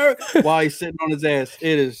motherfucker!" while he's sitting on his ass.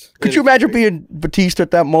 Could you imagine being Batista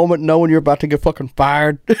at that moment, knowing you're about to get fucking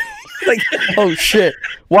fired? Like, oh shit,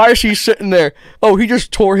 why is she sitting there? Oh, he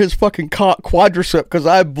just tore his fucking quadricep because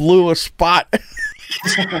I blew a spot.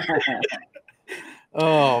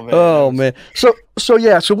 Oh man. So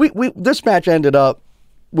we this match ended up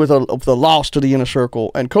with a loss to the Inner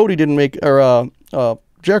Circle, and Cody didn't make, or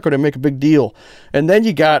Jericho didn't make a big deal. And then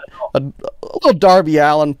you got a little Darby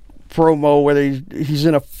Allin promo where he's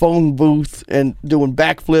in a phone booth and doing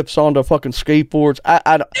backflips onto fucking skateboards.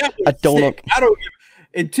 I don't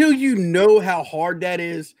until you know how hard that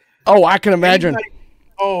is. Oh, I can imagine.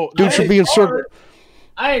 Dude should be in circle.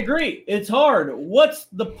 I agree. It's hard. What's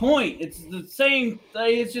the point? It's the same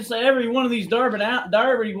thing. It's just like every one of these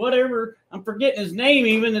Darby, whatever. I'm forgetting his name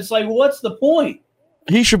even. It's like, what's the point?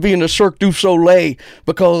 He should be in the Cirque du Soleil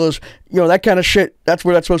because, that kind of shit, that's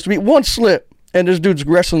where that's supposed to be. One slip, and this dude's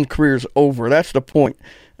wrestling career's over. That's the point.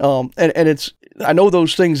 And it's, I know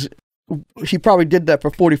those things, he probably did that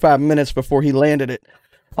for 45 minutes before he landed it.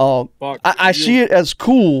 I see it as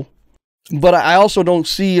cool, but I also don't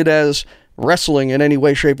see it as wrestling in any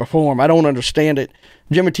way, shape, or form. I don't understand it.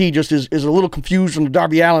 Jimmy T just is a little confused in the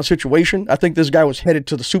Darby Allin situation. I think this guy was headed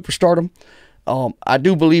to the superstardom. I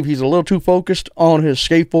do believe he's a little too focused on his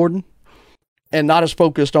skateboarding and not as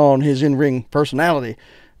focused on his in-ring personality.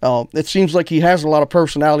 It seems like he has a lot of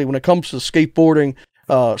personality when it comes to the skateboarding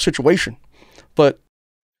situation. But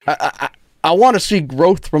I want to see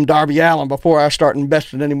growth from Darby Allin before I start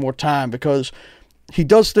investing any more time, because he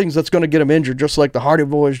does things that's going to get him injured, just like the Hardy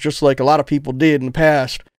Boys, just like a lot of people did in the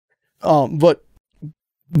past. But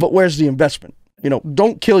where's the investment?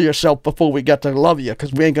 Don't kill yourself before we get to love you,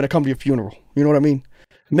 because we ain't going to come to your funeral. You know what I mean?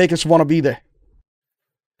 Make us want to be there.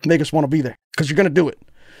 Make us want to be there, because you're going to do it.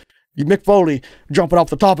 Mick Foley jumping off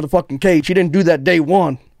the top of the fucking cage. He didn't do that day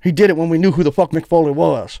one. He did it when we knew who the fuck Mick Foley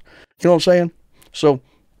was. You know what I'm saying? So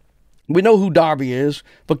we know who Darby is,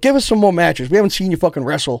 but give us some more matches. We haven't seen you fucking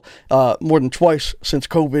wrestle more than twice since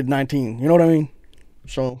COVID-19. You know what I mean?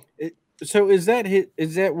 So is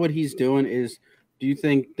that what he's doing? Do you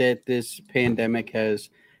think that this pandemic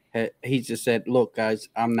he's just said, look, guys,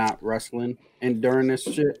 I'm not wrestling and during this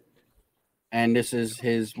shit, and this is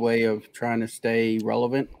his way of trying to stay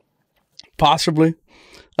relevant? Possibly.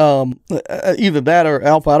 Either that or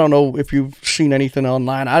Alpha. I don't know if you've seen anything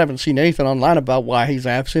online. I haven't seen anything online about why he's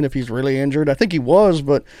absent, if he's really injured. I think he was,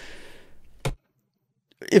 but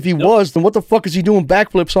if he was, then what the fuck is he doing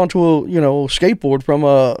backflips onto a skateboard from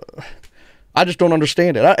a... I just don't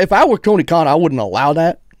understand it. If I were Tony Khan, I wouldn't allow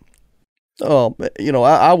that.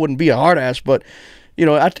 I wouldn't be a hard ass, but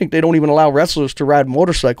I think they don't even allow wrestlers to ride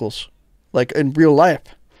motorcycles, like in real life.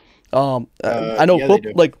 I know,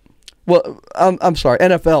 I'm sorry,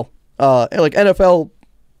 NFL. Like NFL,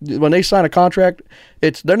 when they sign a contract,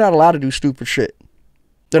 they're not allowed to do stupid shit.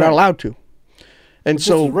 They're not allowed to. And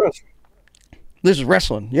this is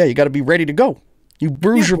wrestling. Yeah, you got to be ready to go. You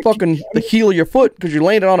bruise the heel of your foot because you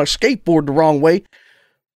landed on a skateboard the wrong way.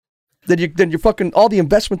 Then you fucking, all the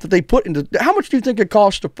investment that they put into, how much do you think it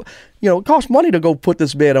costs it costs money to go put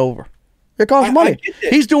this bed over? It costs money.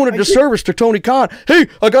 He's doing a disservice to Tony Khan. Hey,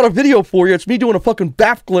 I got a video for you. It's me doing a fucking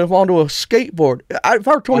backflip onto a skateboard. If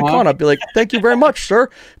I were Tony Khan, I'd be like, thank you very much, sir.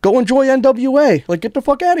 Go enjoy NWA. Like, get the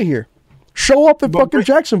fuck out of here. Show up in fucking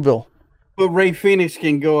Jacksonville. But Ray Phoenix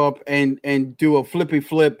can go up and do a flippy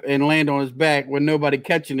flip and land on his back with nobody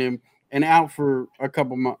catching him and out for a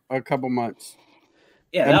couple months.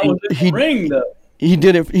 Yeah, that was in the ring, though. He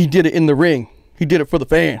did it in the ring. He did it for the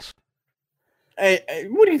fans. Hey,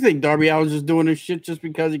 what do you think, Darby Allin's just doing this shit just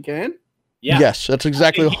because he can? Yeah. Yes, that's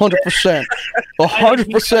exactly 100%.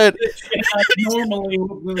 100%.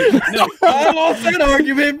 I lost that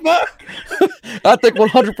argument, fuck. I think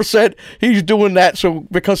 100% he's doing that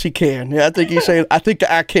because he can. Yeah, I think he's saying, I think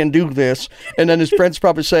I can do this. And then his friends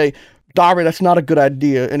probably say, Darby, that's not a good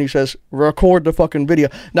idea. And he says, record the fucking video.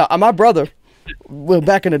 Now, my brother,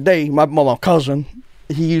 back in the day, my cousin,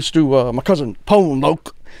 he used to, my cousin, Pone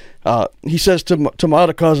Loke, he says to my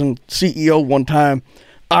other cousin, CEO, one time,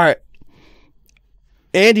 all right,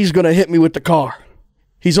 Andy's going to hit me with the car.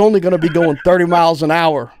 He's only going to be going 30 miles an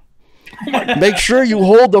hour. Make sure you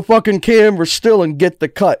hold the fucking camera still and get the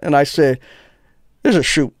cut. And I said, there's a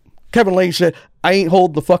shoot. Kevin Lane said, I ain't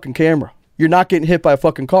hold the fucking camera. You're not getting hit by a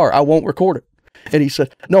fucking car. I won't record it. And he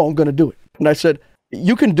said, no, I'm going to do it. And I said,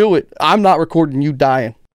 you can do it. I'm not recording you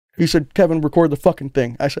dying. He said, Kevin, record the fucking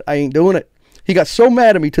thing. I said, I ain't doing it. He got so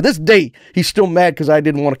mad at me. To this day, he's still mad because I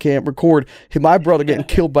didn't want to record my brother getting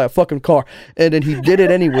killed by a fucking car. And then he did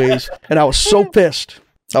it anyways. And I was so pissed.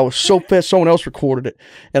 Someone else recorded it.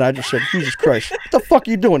 And I just said, Jesus Christ, what the fuck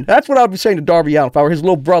are you doing? That's what I would be saying to Darby Allin if I were his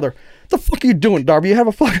little brother. What the fuck are you doing, Darby? You have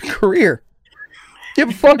a fucking career. You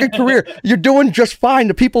have a fucking career. You're doing just fine.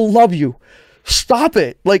 The people love you. Stop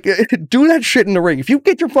it. Like, do that shit in the ring. If you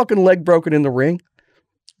get your fucking leg broken in the ring,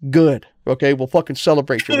 good. Okay, we'll fucking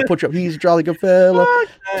celebrate you. We'll put you up. He's a jolly good fella.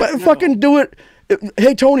 Fucking do it.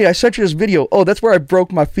 Hey, Tony, I sent you this video. Oh, that's where I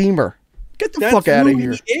broke my femur. Get the fuck out of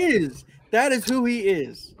here. He is. That is who he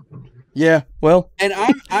is. Yeah, well, And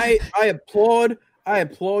I applaud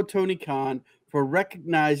Tony Khan for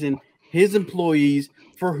recognizing his employees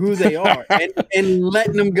for who they are and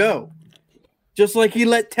letting them go. Just like he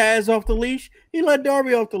let Taz off the leash, he let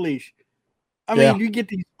Darby off the leash. I mean, you get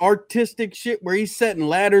these artistic shit where he's setting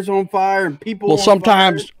ladders on fire and people. Well,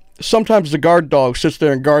 sometimes the guard dog sits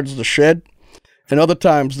there and guards the shed, and other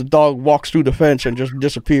times the dog walks through the fence and just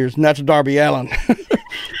disappears. And that's Darby Allin.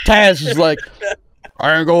 Taz is like,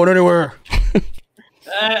 I ain't going anywhere.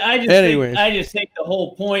 I just think the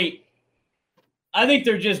whole point. I think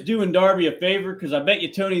they're just doing Darby a favor because I bet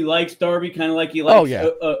you Tony likes Darby, kind of like he likes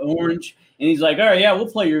Orange. And he's like, all right, yeah, we'll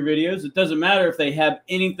play your videos. It doesn't matter if they have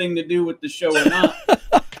anything to do with the show or not.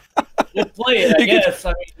 We'll play it, I guess.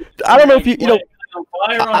 I mean, I don't know if you know. On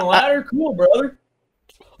fire on a ladder, cool, brother.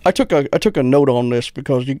 I took a note on this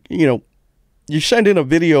because you send in a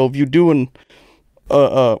video of you doing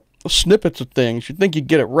snippets of things. You think you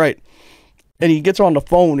get it right, and he gets on the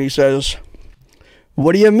phone. He says,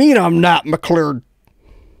 "What do you mean I'm not McClure?"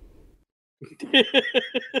 I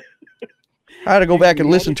had to go back and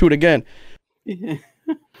listen to it again.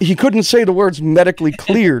 He couldn't say the words medically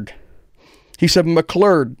cleared. He said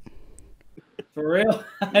McClure. For real?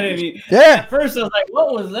 I didn't even, yeah. At first I was like,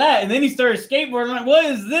 what was that? And then he started skateboarding. I'm like, what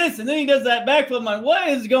is this? And then he does that backflip. I'm like, what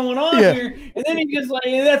is going on here? And then he just like,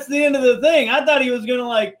 and that's the end of the thing. I thought he was going to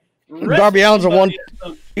like. Darby Allin's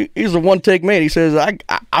he's a one-take man. He says,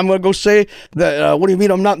 I'm going to go say that, what do you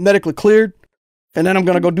mean I'm not medically cleared? And then I'm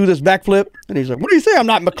going to go do this backflip. And he's like, what do you say I'm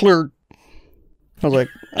not McClure? I was like,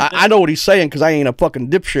 I know what he's saying because I ain't a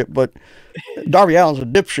fucking dipshit, but Darby Allin's a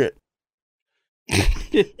dipshit.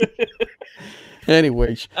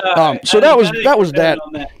 Anyways, so that was that.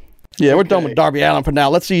 Yeah, we're done with Darby Allin for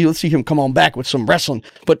now. Let's see him come on back with some wrestling.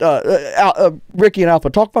 But Ricky and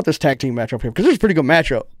Alpha, talk about this tag team matchup here because this is a pretty good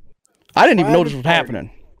matchup. I didn't even know this was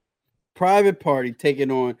happening. Private Party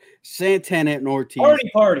taking on Santana and Ortiz.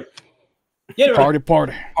 Party. Get it right.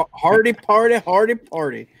 Party. Hardy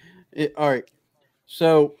party. All right.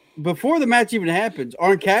 So before the match even happens,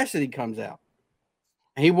 Orange Cassidy comes out.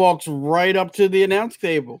 He walks right up to the announce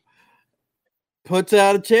table, puts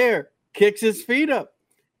out a chair, kicks his feet up,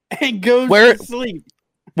 and goes to sleep.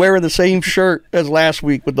 Wearing the same shirt as last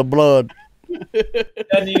week with the blood.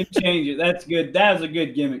 Doesn't even change it. That's good. That was a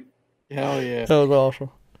good gimmick. Hell yeah. That was awesome.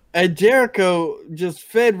 And Jericho just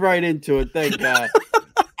fed right into it. Thank God.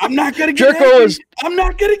 I'm not gonna get angry. I'm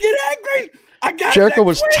not gonna get angry. I got Jericho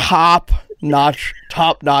was top notch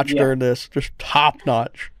during this. Just top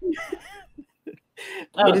notch.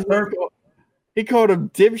 He called him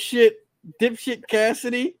dipshit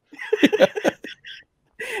Cassidy.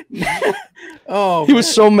 Oh, he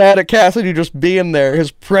was so mad at Cassidy just being there.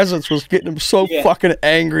 His presence was getting him so fucking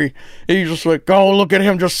angry. He just like, oh, look at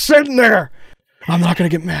him just sitting there. I'm not gonna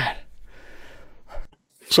get mad.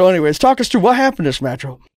 So, anyways, talk us through what happened in this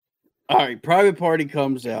matchup. All right, Private Party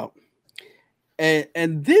comes out,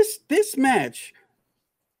 and this match,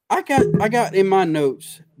 I got in my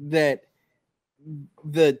notes that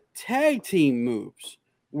the tag team moves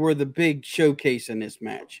were the big showcase in this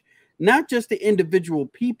match. Not just the individual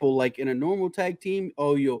people, like in a normal tag team.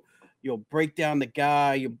 Oh, you'll break down the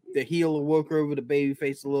guy, the heel will work over the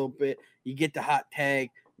babyface a little bit. You get the hot tag.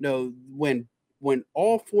 No, when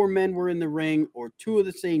all four men were in the ring or two of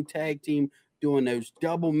the same tag team doing those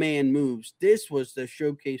double man moves, this was the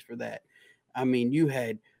showcase for that. I mean, you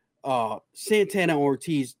had Santana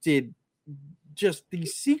Ortiz did just the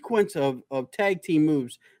sequence of tag team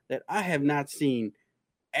moves that I have not seen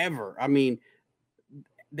ever. I mean,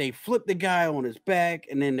 they flip the guy on his back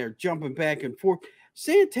and then they're jumping back and forth.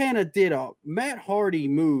 Santana did a Matt Hardy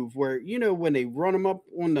move where, when they run him up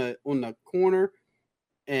on the corner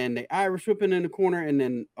and the Irish whipping in the corner, and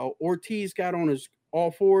then Ortiz got on his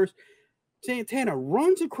all fours. Santana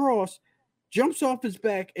runs across, jumps off his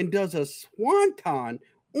back, and does a swanton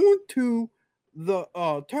onto the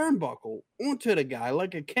turnbuckle, onto the guy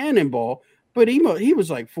like a cannonball. But he was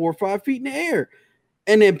like 4 or 5 feet in the air.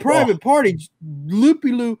 And then Private Party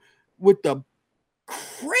loopy-loo with the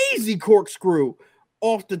crazy corkscrew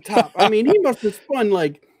off the top. I mean, he must have spun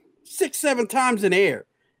like 6-7 times in the air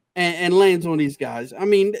and lands on these guys. I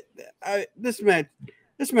mean, this match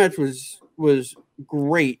was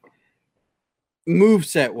great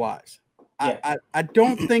moveset wise. Yeah. I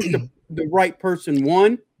don't think the right person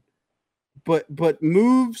won, but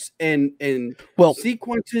moves and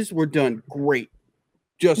sequences were done great.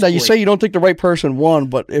 Now, you say you don't think the right person won,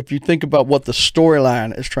 but if you think about what the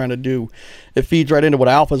storyline is trying to do, it feeds right into what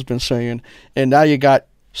Alpha's been saying. And now you got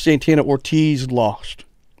Santana Ortiz lost.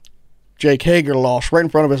 Jake Hager lost right in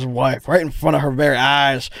front of his wife, right in front of her very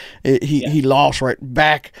eyes. He lost right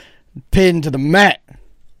back, pinned to the mat,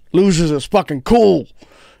 loses his fucking cool.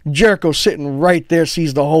 Jericho sitting right there,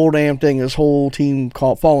 sees the whole damn thing, his whole team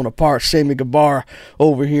falling apart. Sammy Guevara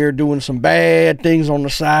over here doing some bad things on the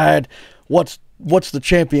side. What's the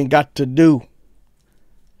champion got to do?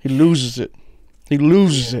 He loses it. He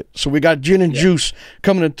loses it. So we got Gin and Juice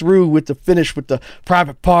coming through with the finish with the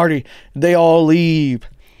private party. They all leave.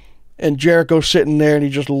 And Jericho's sitting there and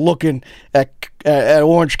he's just looking at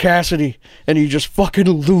Orange Cassidy and he just fucking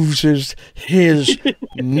loses his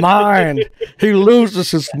mind. He loses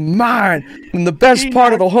his mind. And the best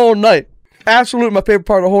part of the whole night, absolutely my favorite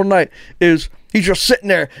part of the whole night, is he's just sitting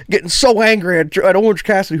there getting so angry at Orange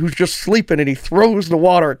Cassidy, who's just sleeping, and he throws the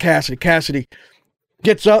water at Cassidy. Cassidy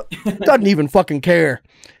gets up, doesn't even fucking care.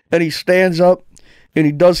 And he stands up and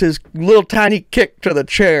he does his little tiny kick to the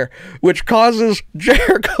chair, which causes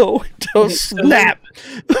Jericho to snap.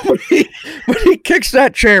 When he kicks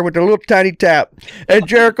that chair with a little tiny tap, and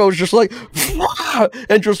Jericho's just like,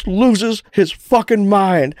 and just loses his fucking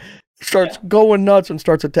mind. Starts going nuts and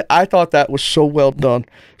starts I thought that was so well done.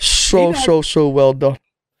 So well done.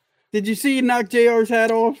 Did you see you knock JR's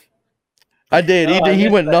hat off? I did. He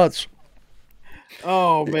went nuts.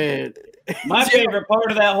 Oh, man. My favorite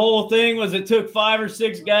part of that whole thing was it took 5 or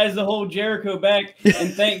 6 guys to hold Jericho back,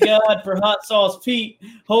 and thank God for Hot Sauce Pete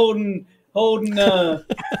holding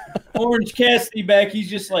Orange Cassidy back. He's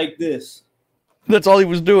just like this. That's all he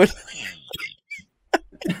was doing.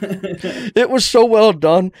 It was so well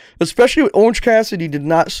done, especially with Orange Cassidy did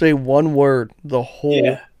not say one word the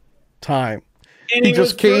whole time. And he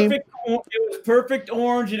just came. It was perfect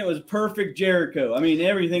Orange, and it was perfect Jericho. I mean,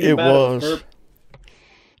 everything about it was perfect.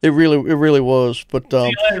 It really was, but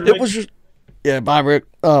it was just bye Rick.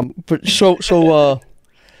 But but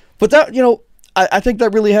that I think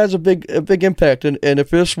that really has a big impact, and if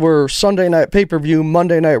this were Sunday night pay-per-view,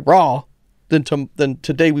 Monday Night Raw, then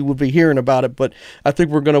today we would be hearing about it. But I think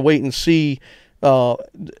we're gonna wait and see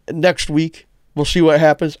next week. We'll see what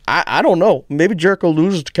happens. I don't know. Maybe Jericho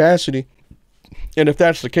loses to Cassidy, and if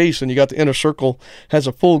that's the case, then you got the Inner Circle has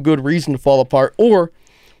a full good reason to fall apart, or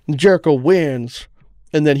Jericho wins.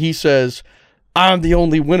 And then he says, I'm the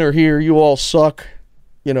only winner here. You all suck.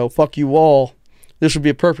 Fuck you all. This would be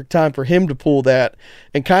a perfect time for him to pull that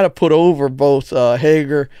and kind of put over both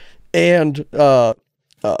Hager and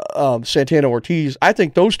Santana Ortiz. I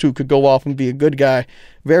think those two could go off and be a good guy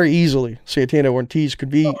very easily. Santana Ortiz could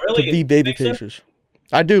be baby faces.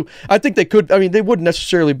 I do. I think they could. I mean, they wouldn't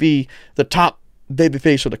necessarily be the top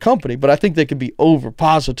babyface of the company, but I think they could be over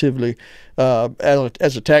positively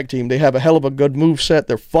as a tag team. They have a hell of a good move set.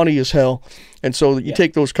 They're funny as hell, and so you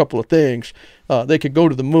take those couple of things, they could go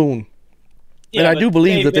to the moon. And I do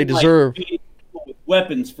believe that they deserve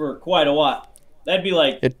weapons for quite a while. That'd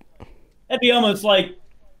be almost like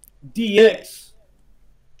DX.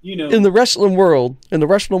 In the wrestling world,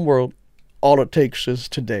 all it takes is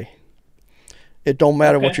today. It don't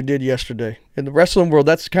matter what you did yesterday. In the wrestling world,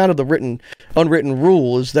 that's kind of the unwritten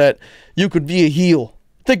rule, is that you could be a heel.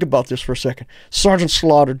 Think about this for a second. Sergeant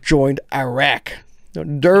Slaughter joined Iraq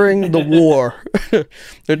during the war.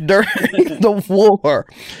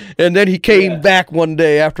 And then he came back one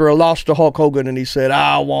day after a loss to Hulk Hogan, and he said,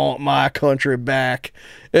 I want my country back.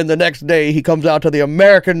 And the next day, he comes out to the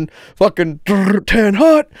American fucking 10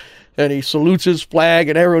 Hut, and he salutes his flag,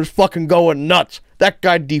 and everyone's fucking going nuts. That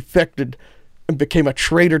guy defected and became a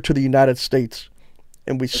traitor to the United States,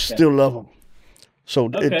 and we still love him. So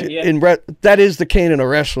that is the canon of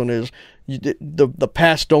wrestling, is the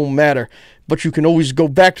past don't matter, but you can always go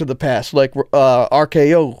back to the past, like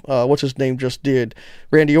RKO, what's his name just did.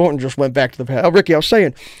 Randy Orton just went back to the past. Ricky, I was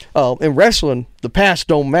saying, in wrestling, the past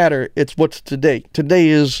don't matter, it's what's today. Today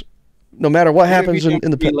is, no matter what happens in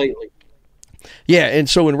the past. Yeah, and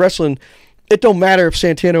so in wrestling, it don't matter if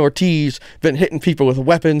Santana Ortiz been hitting people with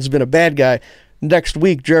weapons, been a bad guy. Next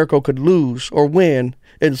week, Jericho could lose or win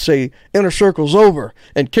and say, Inner Circle's over,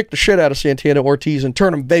 and kick the shit out of Santana Ortiz and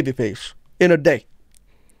turn him babyface in a day.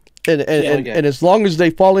 And as long as they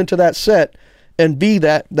fall into that set and be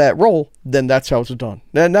that role, then that's how it's done.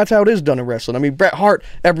 And that's how it is done in wrestling. I mean, Bret Hart,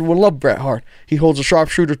 everyone loved Bret Hart. He holds a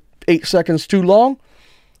sharpshooter 8 seconds too long,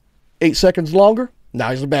 8 seconds longer,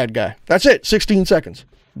 now he's a bad guy. That's it, 16 seconds.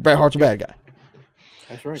 Bret Hart's a bad guy.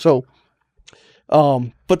 That's right. So,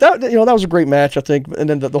 but that was a great match, I think. And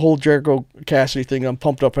then the whole Jericho Cassidy thing, I'm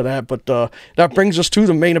pumped up for that. But that brings us to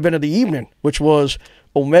the main event of the evening, which was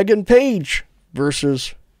Omega and Page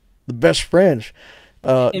versus the Best Friends.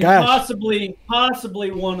 And possibly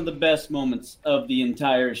one of the best moments of the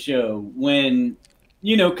entire show, when,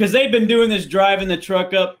 because they've been doing this, driving the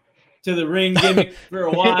truck up to the ring gimmick for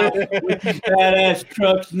a while with these badass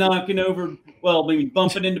trucks knocking over,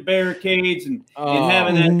 bumping into barricades and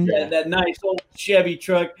having that nice old Chevy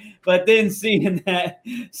truck. But then seeing that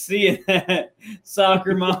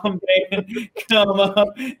soccer mom band come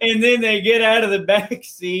up, and then they get out of the back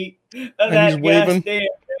seat of that gas stand,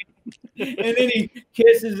 and then he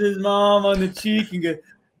kisses his mom on the cheek and goes,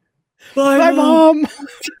 "Bye, Mom."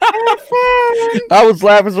 I was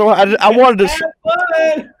laughing so hard. I wanted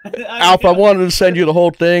to, Alf, I wanted to send you the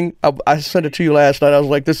whole thing. I sent it to you last night. I was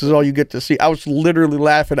like, "This is all you get to see." I was literally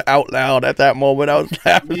laughing out loud at that moment. I was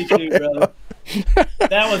laughing. Me too, brother.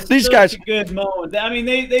 That was these such guys, a good moment. I mean,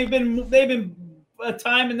 they've been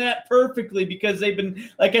timing that perfectly because they've been,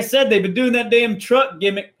 like I said, they've been doing that damn truck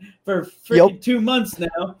gimmick for freaking 2 months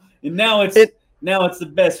now, and now it's the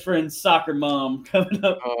best friend soccer mom coming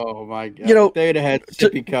up. Oh my God! You know, if they'd have had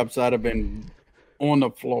sippy cups, I'd have been on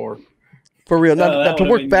the floor. For real. Now, to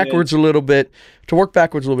work backwards a little bit.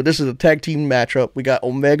 This is a tag team matchup. We got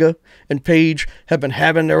Omega and Paige have been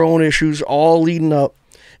having their own issues all leading up.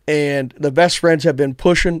 And the best friends have been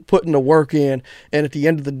putting the work in. And at the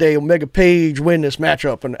end of the day, Omega Page win this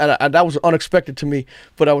matchup. And that was unexpected to me.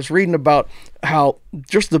 But I was reading about how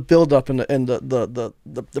just the build-up and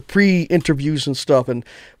the pre-interviews and stuff. And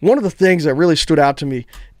one of the things that really stood out to me,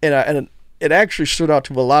 and it actually stood out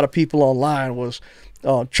to a lot of people online, was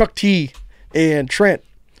Chuck T and Trent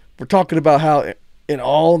were talking about how in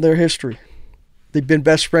all their history, they've been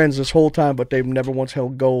best friends this whole time, but they've never once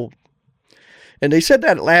held gold. And they said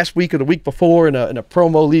that last week or the week before in a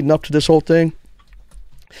promo leading up to this whole thing.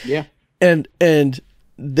 Yeah. And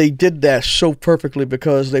they did that so perfectly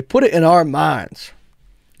because they put it in our minds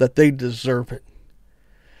that they deserve it.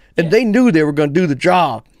 And they knew they were going to do the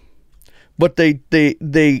job. But they knew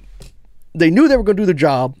they were going to do the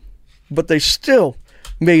job, but they still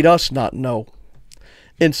made us not know.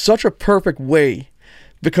 In such a perfect way.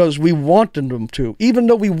 Because we wanted them to, even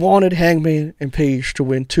though we wanted Hangman and Page to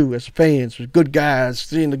win too, as fans, good guys,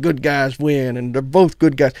 seeing the good guys win, and they're both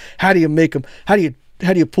good guys. How do you make them? How do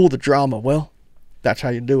you pull the drama? Well, that's how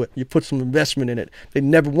you do it. You put some investment in it. They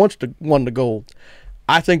never once won the gold.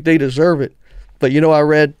 I think they deserve it, but I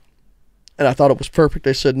read, and I thought it was perfect.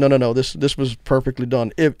 They said no, this was perfectly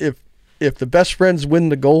done. If the best friends win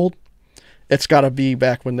the gold, it's got to be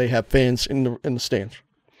back when they have fans in the stands.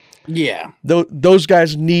 Yeah. Those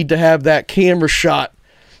guys need to have that camera shot.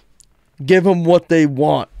 Give them what they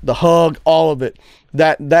want. The hug, all of it.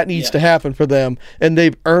 That needs to happen for them. And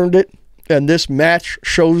they've earned it. And this match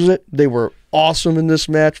shows it. They were awesome in this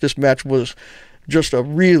match. This match was just a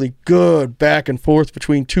really good back and forth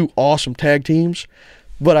between two awesome tag teams.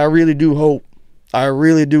 But I really do hope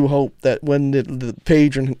that when the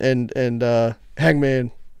Page and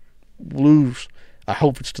Hangman lose, I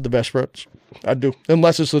hope it's to the best friends. I do,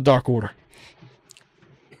 unless it's the Dark Order.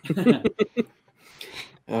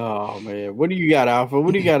 Oh man, what do you got, Alpha?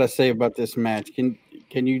 What do you got to say about this match? Can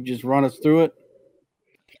you just run us through it?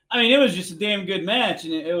 I mean, it was just a damn good match,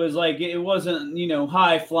 and it was like it wasn't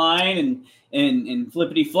high flying and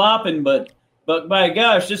flippity flopping, but by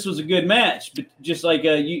gosh, this was a good match. But just like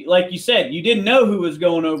you said, you didn't know who was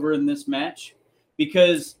going over in this match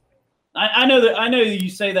because I know that you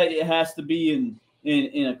say that it has to be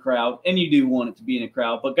in a crowd, and you do want it to be in a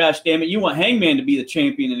crowd, but gosh damn it, you want Hangman to be the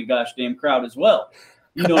champion in a gosh damn crowd as well.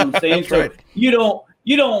 You know what I'm saying? So right. You don't.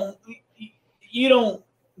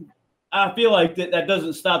 I feel like that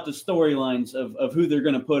doesn't stop the storylines of who they're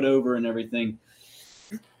going to put over and everything.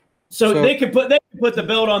 So they could put the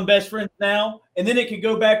belt on Best Friends now, and then it could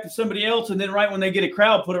go back to somebody else, and then right when they get a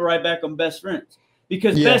crowd, put it right back on Best Friends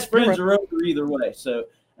because Best Friends are over either way. So.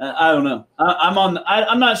 I don't know.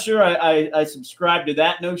 I'm not sure I subscribe to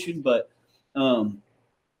that notion, but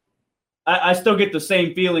I still get the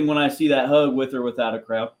same feeling when I see that hug with or without a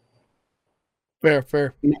crowd.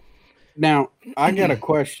 Fair. Now I got a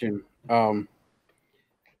question.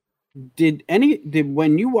 Did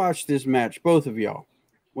when you watch this match, both of y'all,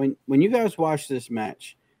 when you guys watch this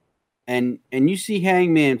match, and you see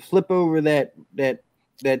Hangman flip over that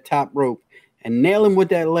top rope and nail him with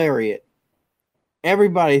that lariat?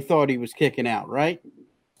 Everybody thought he was kicking out, right?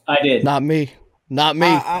 I did. Not me.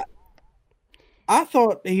 I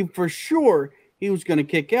thought for sure he was going to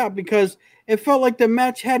kick out because it felt like the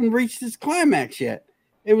match hadn't reached its climax yet.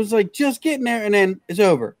 It was like just getting there and then it's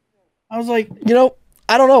over. I was like,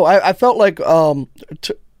 I don't know. I felt like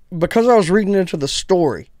because I was reading into the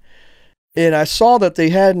story and I saw that they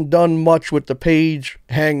hadn't done much with the Page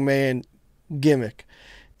Hangman gimmick.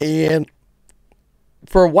 And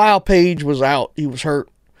for a while, Page was out. He was hurt.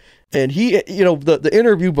 And he, the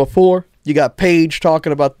interview before You got Page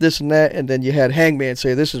talking about this and that, and then you had Hangman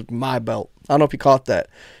say, "This is my belt." I don't know if you caught that.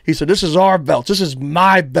 He said, "This is our belts. This is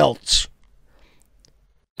my belts."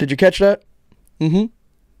 Did you catch that? Mm-hmm.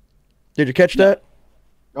 Did you catch that?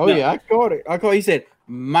 Oh yeah, I caught it. He said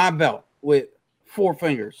my belt with 4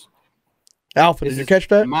 fingers. Alpha, did you catch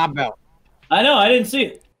that? My belt. I know. I didn't see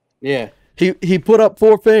it. Yeah. He put up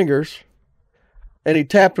 4 fingers, and he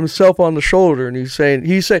tapped himself on the shoulder, and he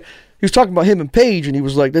was talking about him and Paige, and he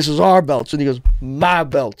was like, "This is our belts," and he goes, "My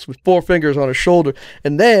belts," with 4 fingers on his shoulder.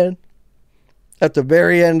 And then at the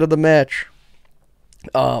very end of the match,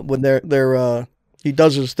 when he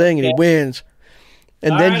does his thing and he wins,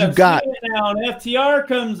 and then you got now, FTR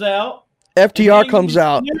comes out. FTR comes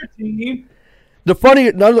out.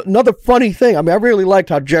 Another funny thing. I mean, I really liked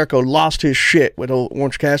how Jericho lost his shit with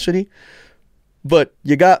Orange Cassidy. But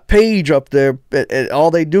you got Paige up there, and all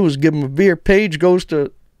they do is give him a beer. Paige goes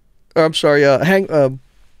to, I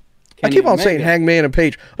keep on saying Hangman and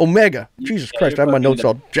Paige. Omega. Jesus Christ, I have my notes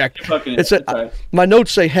all jacked. My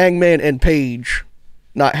notes say Hangman and Paige,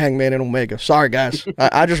 not Hangman and Omega. Sorry, guys.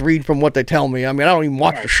 I just read from what they tell me. I mean, I don't even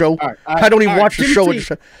watch the show. I don't even watch the show.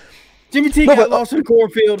 Jimmy T got lost in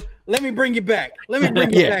Cornfield. Let me bring you back.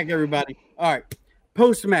 Back, everybody. All right.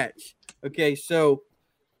 Post-match. Okay, so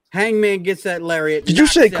Hangman gets that lariat. Did you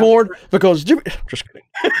say corn? Because just kidding.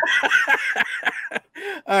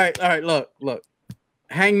 All right. Look.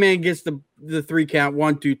 Hangman gets the 3 count.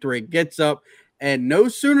 1, 2, 3. Gets up, and no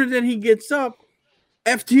sooner than he gets up,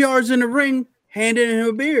 FTR's in the ring handing him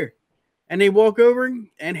a beer, and they walk over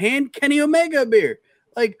and hand Kenny Omega a beer.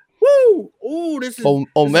 Like, woo! Oh, this is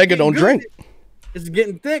Omega don't drink. It's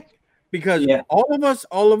getting thick because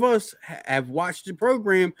all of us have watched the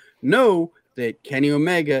program, know that Kenny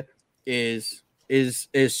Omega is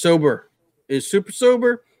sober, is super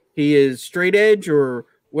sober. He is straight edge or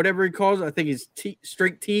whatever he calls it. I think he's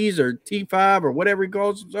straight T's or T5 or whatever he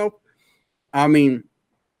calls himself. I mean,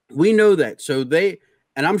 we know that. So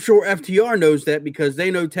and I'm sure FTR knows that because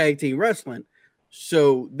they know tag team wrestling.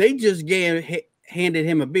 So they just handed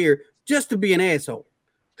him a beer just to be an asshole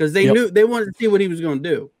because they knew they wanted to see what he was going to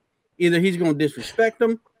do. Either he's going to disrespect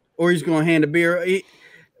them or he's going to hand a beer.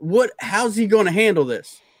 How's he going to handle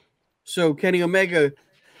this? So Kenny Omega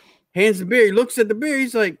hands the beer. He looks at the beer.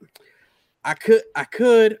 He's like, I could.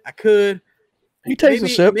 He takes a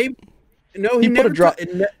sip. No, he put a drop.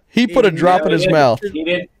 He put a drop in his mouth. He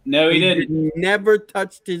didn't. No, he didn't. He never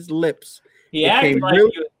touched his lips. He acted like he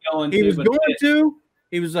was going to. He was going to.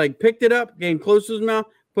 He was like, picked it up, came close to his mouth,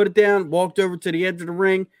 put it down, walked over to the edge of the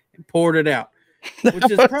ring, and poured it out.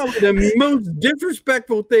 Which is probably the most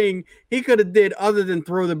disrespectful thing he could have did other than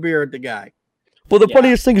throw the beer at the guy. Well, the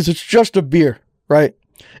funniest thing is it's just a beer, right?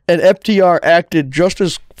 And FTR acted just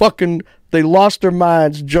as fucking... They lost their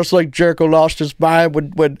minds just like Jericho lost his mind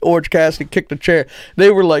when Orange Cassidy kicked the chair. They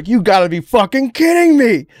were like, "You gotta be fucking kidding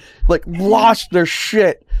me!" Like, lost their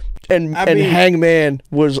shit. And Hangman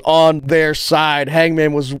was on their side.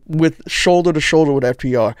 Hangman was with shoulder to shoulder with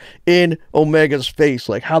FTR in Omega's face.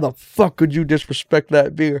 Like, how the fuck could you disrespect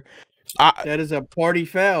that beer? That is a party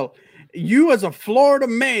foul. You as a Florida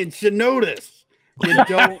man should know this. You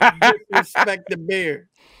don't disrespect the beer.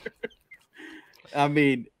 I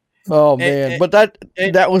mean... Oh man, but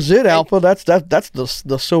that was it, Alpha. That's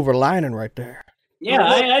the silver lining right there. Yeah,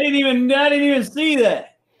 I didn't even see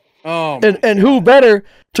that. Oh, and who better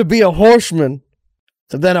to be a horseman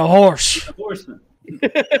than a horse? A horseman.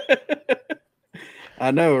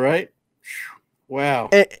 I know, right? Wow.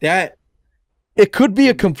 It could be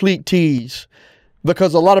a complete tease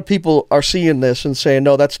because a lot of people are seeing this and saying,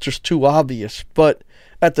 "No, that's just too obvious." But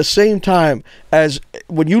at the same time, as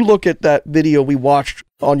when you look at that video we watched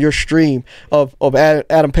on your stream of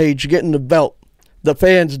Adam Page getting the belt, the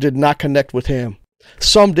fans did not connect with him.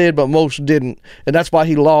 Some did, but most didn't. And that's why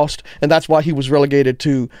he lost, and that's why he was relegated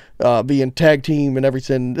to being tag team and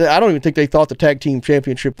everything. I don't even think they thought the tag team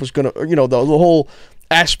championship was going to, the whole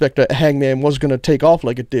aspect of Hangman was going to take off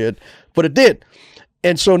like it did. But it did.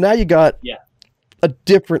 And so now you got a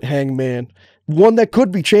different Hangman, one that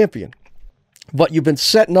could be champion. But you've been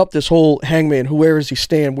setting up this whole Hangman, where does he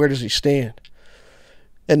stand? Where does he stand?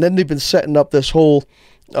 And then they've been setting up this whole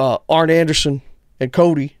Arn Anderson and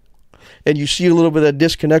Cody. And you see a little bit of that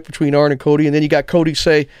disconnect between Arn and Cody. And then you got Cody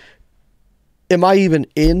say, am I even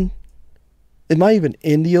in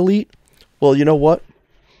the Elite? Well, you know what?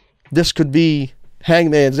 This could be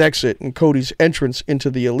Hangman's exit and Cody's entrance into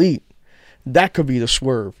the Elite. That could be the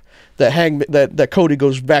swerve. That Cody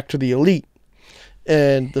goes back to the Elite.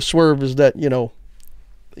 And the swerve is that,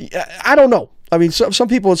 I don't know. I mean, some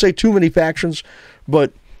people would say too many factions,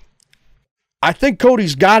 but I think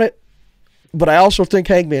Cody's got it. but I also think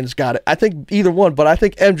Hangman's got it. I think either one, but I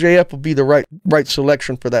think MJF will be the right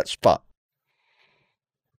selection for that spot.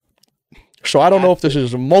 So I don't know if this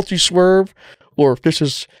is a multi-swerve or if this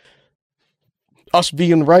is us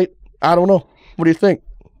being right. I don't know. What do you think?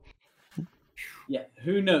 Yeah,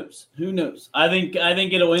 who knows? Who knows? I think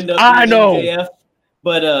it'll end up I know. MJF,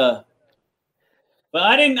 but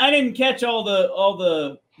I didn't catch all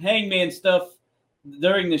the Hangman stuff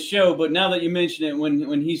during the show, but now that you mention it,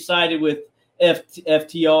 when he sided with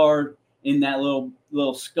FTR in that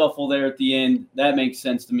little scuffle there at the end, that makes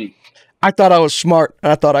sense to me. I thought I was smart.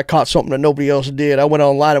 I thought I caught something that nobody else did. I went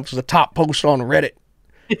online. It was the top post on Reddit.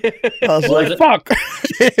 I was like, fuck.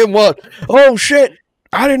 It was. Oh, shit.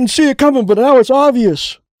 I didn't see it coming, but now it's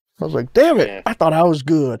obvious. I was like, damn it. Yeah. I thought I was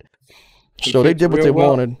good. So they did what they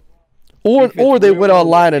wanted. Or they went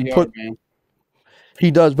online and put...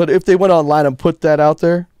 He does, but if they went online and put that out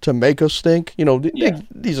there to make us think,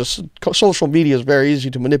 these are social media is very easy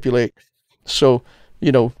to manipulate. So,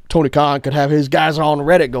 Tony Khan could have his guys on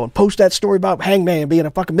Reddit going, post that story about Hangman being a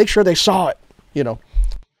fucking, make sure they saw it. We don't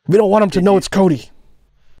want them to know it's Cody.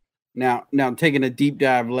 Now taking a deep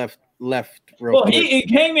dive left real quick.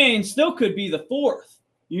 Hangman still could be the fourth.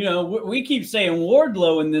 We keep saying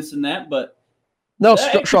Wardlow and this and that, but no,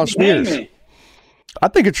 Sean Spears. Hangman. I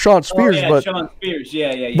think it's Sean Spears, but Sean Spears,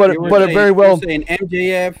 yeah. But it very well saying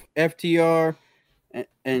MJF, FTR,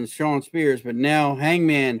 and Sean Spears, but now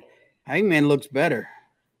Hangman looks better.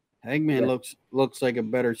 Hangman looks like a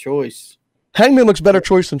better choice. Hangman looks better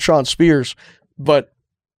choice than Sean Spears, but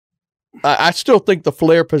I still think the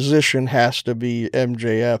Flair position has to be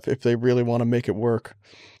MJF if they really want to make it work.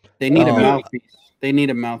 They need a mouthpiece. They need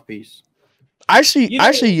a mouthpiece. I see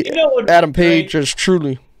Adam Page as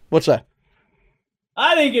truly. What's that?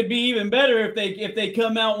 I think it'd be even better if they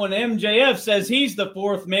come out when MJF says he's the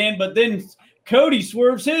fourth man, but then Cody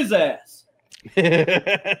swerves his ass. and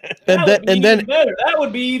then better. That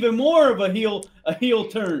would be even more of a heel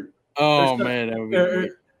turn. Oh man, that would be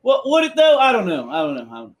weird. Well, would it though? I don't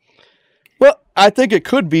know. Well, I think it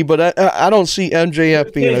could be, but I don't see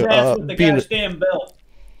MJF being a belt.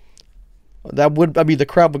 That would, the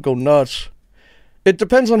crowd would go nuts. It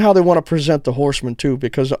depends on how they want to present the Horsemen too,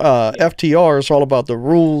 because FTR is all about the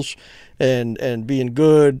rules and being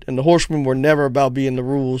good, and the Horsemen were never about being the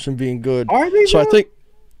rules and being good. Are they? So I think.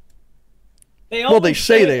 They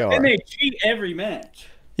say they are. And they cheat every match.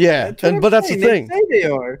 Yeah, but that's the thing. They say they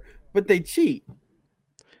are, but they cheat.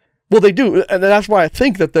 Well, they do, and that's why I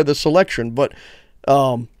think that they're the selection. But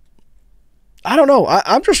I don't know.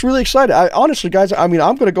 I'm just really excited. Honestly, guys, I'm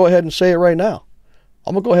going to go ahead and say it right now.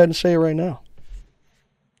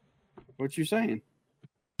 What you saying?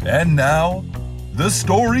 And now, the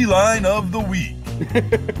storyline of the week.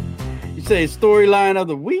 You say storyline of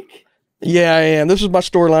the week? Yeah, I am. This is my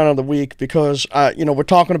storyline of the week because, we're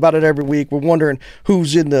talking about it every week. We're wondering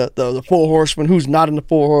who's in the Four Horsemen, who's not in the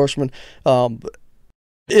Four Horsemen.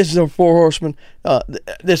 Is there Four Horsemen?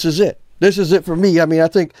 This is it. This is it for me. I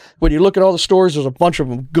think when you look at all the stories, there's a bunch of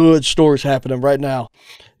them good stories happening right now.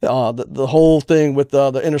 The whole thing with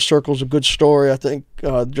the Inner Circle is a good story. I think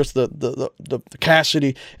just the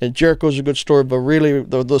Cassidy and Jericho is a good story, but really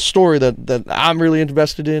the story that I'm really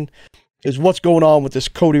invested in is what's going on with this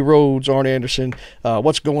Cody Rhodes, Arn Anderson.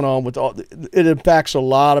 What's going on with it impacts a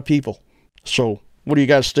lot of people. So what do you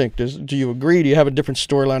guys think? Do you agree? Do you have a different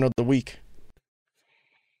storyline of the week?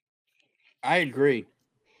 I agree.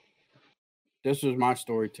 This was my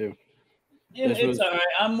story too. Yeah, it's all right.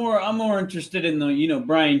 I'm more interested in the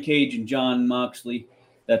Brian Cage and Jon Moxley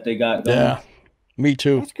that they got going. Yeah, me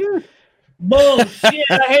too. That's good. Bullshit!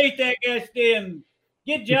 I hate that goddamn.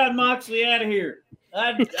 Get Jon Moxley out of here.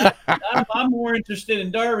 I'm more interested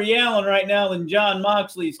in Darby Allin right now than Jon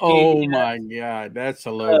Moxley's. Oh my god, that's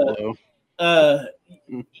a low blow.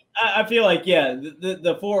 I feel like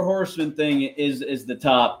the Four Horsemen thing is the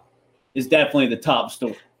top. Is definitely the top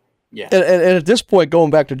story. Yeah, and at this point,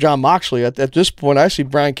 going back to Jon Moxley, at this point, I see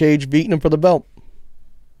Brian Cage beating him for the belt.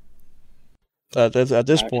 At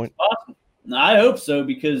this point, awesome. I hope so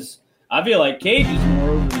because I feel like Cage is more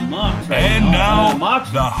over than Mox. Right and now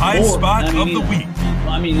Mox the high spot of the week.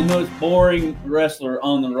 The most boring wrestler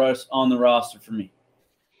on the roster for me.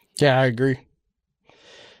 Yeah, I agree.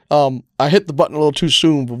 I hit the button a little too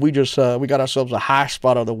soon, but we just we got ourselves a high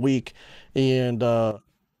spot of the week, and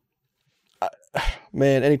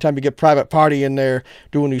man, anytime you get Private Party in there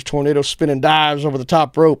doing these tornado spinning dives over the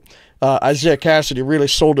top rope, Isaiah Cassidy really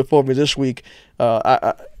sold it for me this week.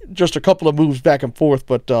 Just a couple of moves back and forth,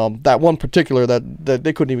 but that one particular that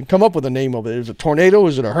they couldn't even come up with a name of it. Is it a tornado?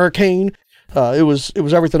 Is it a hurricane? It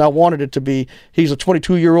was everything I wanted it to be. He's a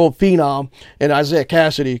 22-year-old phenom, and Isaiah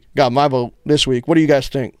Cassidy got my vote this week. What do you guys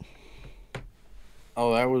think?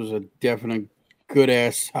 Oh, that was a definite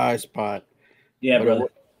good-ass high spot. Yeah, But brother.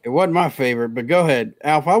 it wasn't my favorite, but go ahead.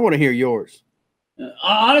 Alf, I want to hear yours.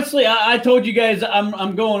 Honestly, I told you guys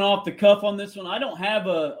I'm going off the cuff on this one. I don't have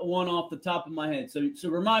a one off the top of my head. So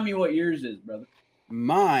remind me what yours is, brother.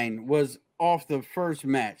 Mine was off the first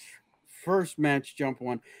match. First match, jump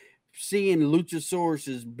one. Seeing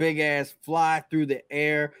Luchasaurus's big ass fly through the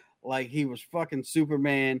air like he was fucking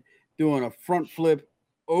Superman, doing a front flip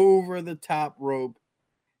over the top rope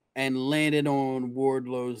and landed on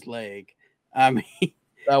Wardlow's leg. I mean, he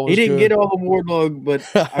didn't get all the Wardlow, but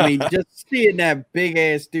I mean, just seeing that big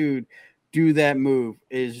ass dude do that move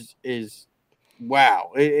is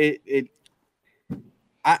wow.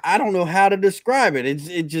 I don't know how to describe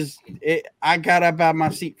it. I got up out of my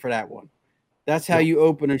seat for that one. That's how you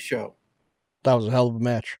open a show. That was a hell of a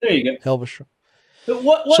match. There you go. Hell of a show. But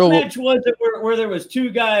what match was it where there was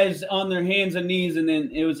two guys on their hands and knees, and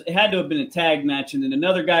then it had to have been a tag match, and then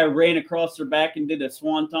another guy ran across their back and did a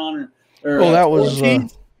swanton that was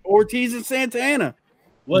Ortiz and Santana.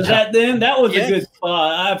 Was that them? That was Yes. a good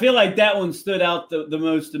spot. I feel like that one stood out the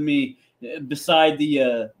most to me, beside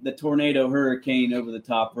the tornado hurricane over the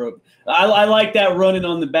top rope. I like that running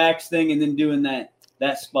on the backs thing and then doing that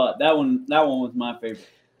spot. That one was my favorite.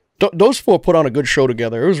 Those four put on a good show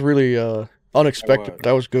together. It was really unexpected.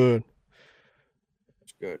 That was good.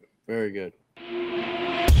 It's good. Very good.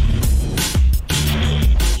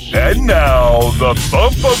 And now, the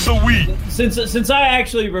bump of the week. Since I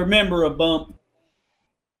actually remember a bump,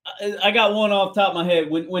 I got one off the top of my head.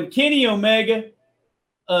 When Kenny Omega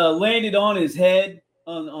landed on his head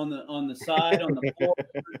on the side on the floor,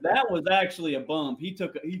 that was actually a bump. He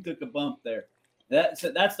took a bump there. That's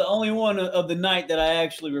the only one of the night that I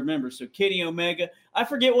actually remember. So Kenny Omega, I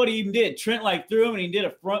forget what he even did. Trent threw him and he did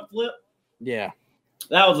a front flip. Yeah,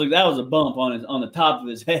 that was a bump on the top of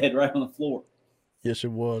his head, right on the floor. Yes,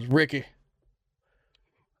 it was. Ricky.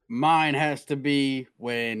 Mine has to be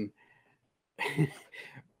when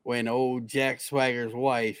old Jack Swagger's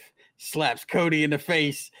wife slaps Cody in the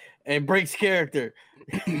face and breaks character.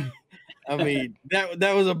 I mean,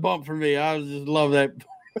 that was a bump for me. I just love that.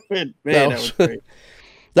 Man, that was great.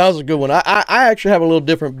 That was a good one. I actually have a little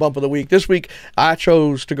different bump of the week. This week, I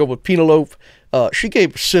chose to go with Penelope. She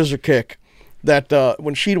gave a scissor kick that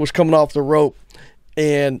when she was coming off the rope,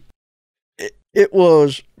 and it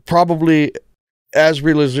was probably as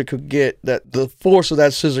real as it could get, that the force of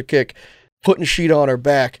that scissor kick putting Sheeta on her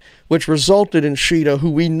back, which resulted in Sheeta, who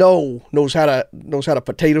we know knows how to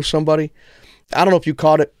potato somebody. I don't know if you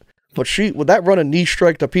caught it, but with that running knee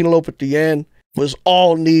strike to Penelope at the end was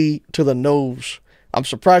all knee to the nose. I'm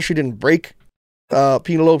surprised she didn't break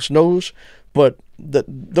Penelope's nose, but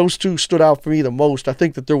those two stood out for me the most. I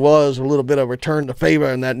think that there was a little bit of return to favor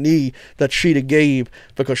in that knee that Sheeta gave,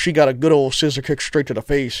 because she got a good old scissor kick straight to the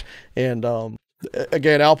face. And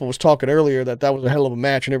again, Alpha was talking earlier that was a hell of a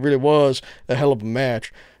match, and it really was a hell of a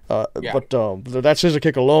match. But that scissor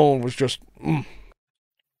kick alone was just.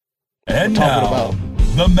 And now,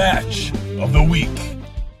 the match of the week.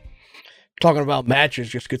 Talking about matches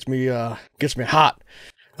just gets me hot.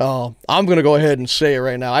 I'm gonna go ahead and say it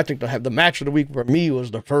right now. I think the match of the week for me was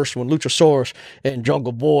the first one, Luchasaurus and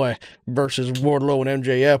Jungle Boy versus Wardlow and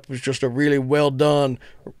MJF. It was just a really well done.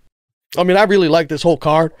 I mean, I really liked this whole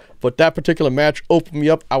card, but that particular match opened me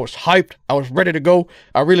up. I was hyped. I was ready to go.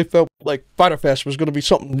 I really felt like Fyter Fest was gonna be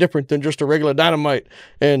something different than just a regular Dynamite,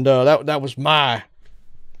 and that was my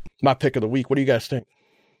pick of the week. What do you guys think?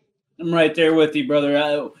 I'm right there with you,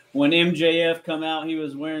 brother. When MJF come out, he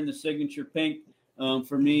was wearing the signature pink.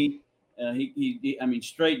 For me, he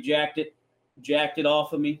straight jacked it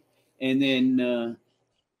off of me, and then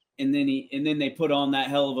they put on that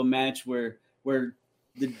hell of a match where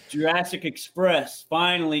the Jurassic Express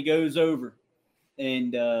finally goes over,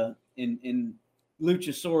 and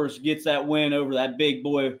Luchasaurus gets that win over that big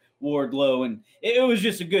boy Wardlow, and it was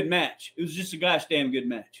just a good match. It was just a gosh damn good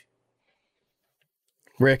match.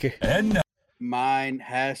 Ricky. And mine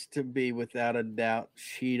has to be, without a doubt,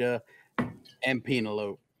 Sheeta and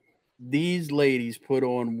Penelope. These ladies put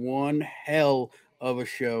on one hell of a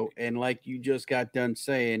show, and like you just got done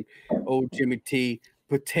saying, old Jimmy T,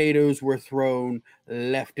 potatoes were thrown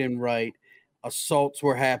left and right, assaults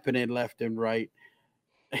were happening left and right.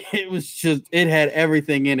 It had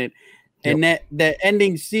everything in it. And that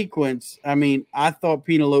ending sequence, I mean, I thought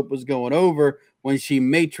Penelope was going over when she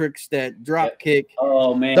matrixed that drop kick.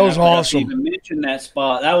 Oh man, that was awesome. Even mention that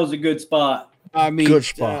spot. That was a good spot. I mean, good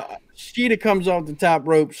spot. Sheeta comes off the top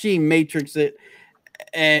rope. She matrix it.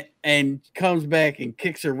 and comes back and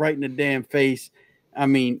kicks her right in the damn face. I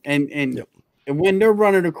mean, and when they're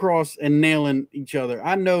running across and nailing each other,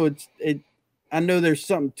 I know I know there's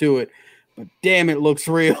something to it, but damn, it looks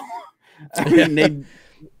real. I mean,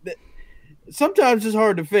 sometimes it's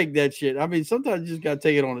hard to fake that shit. I mean, sometimes you just gotta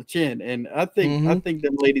take it on the chin, and I think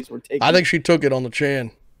them ladies were taking. I think she took it on the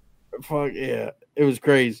chin. Fuck yeah, it was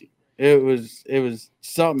crazy. It was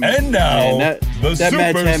something. And now that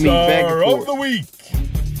match had me back and forth. Of the week.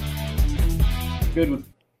 Good one.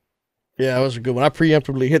 Yeah, that was a good one. I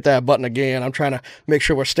preemptively hit that button again. I'm trying to make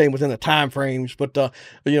sure we're staying within the time frames. But,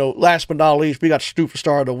 last but not least, we got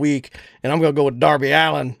Superstar of the Week, and I'm going to go with Darby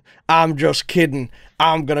Allin. I'm just kidding.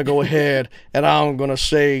 I'm going to go ahead, and I'm going to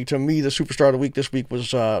say, to me, the Superstar of the Week this week was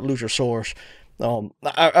Luchasaurus.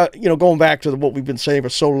 Going back to what we've been saying for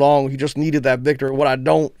so long, he just needed that victory. What I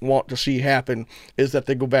don't want to see happen is that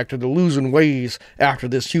they go back to the losing ways after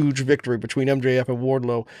this huge victory between MJF and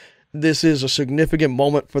Wardlow. This is a significant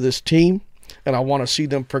moment for this team, and I want to see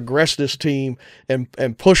them progress this team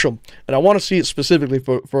and push them. And I want to see it specifically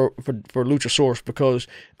for Luchasaurus, because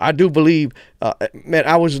I do believe,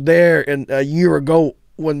 I was there a year ago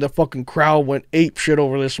when the fucking crowd went ape shit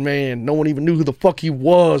over this man. No one even knew who the fuck he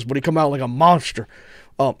was, but he come out like a monster.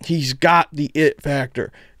 He's got the it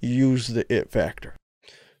factor. Use the it factor.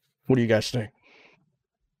 What do you guys think?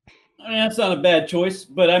 I mean, that's not a bad choice,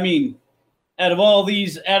 but I mean, out of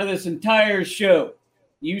this entire show,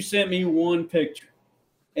 you sent me one picture.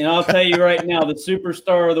 And I'll tell you right now, the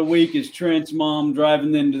Superstar of the Week is Trent's mom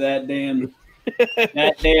driving into that damn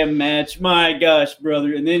match. My gosh,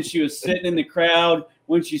 brother. And then she was sitting in the crowd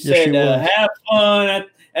when she said, have fun,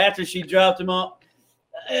 after she dropped him off.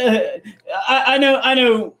 I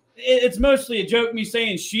know it's mostly a joke, me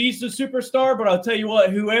saying she's the superstar, but I'll tell you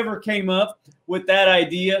what, whoever came up with that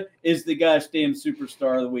idea is the gosh damn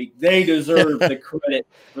Superstar of the Week. They deserve the credit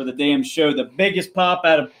for the damn show. The biggest pop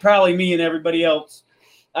out of probably me and everybody else.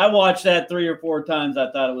 I watched that 3 or 4 times. I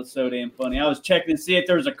thought it was so damn funny. I was checking to see if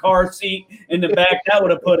there was a car seat in the back. That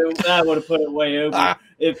would have put it way over.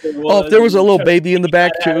 If there was a little baby in the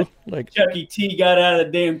back too, like Chucky T got out of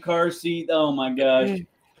the damn car seat. Oh my gosh!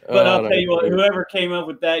 But I'll tell you what, whoever came up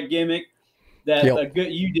with that gimmick,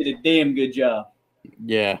 you did a damn good job.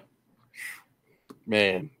 Yeah,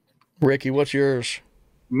 man. Ricky, what's yours?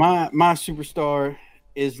 My superstar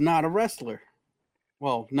is not a wrestler.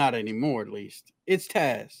 Well, not anymore, at least. It's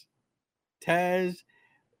Taz. Taz,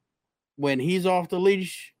 when he's off the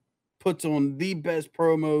leash, puts on the best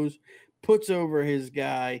promos, puts over his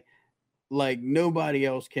guy like nobody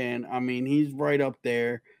else can. I mean, he's right up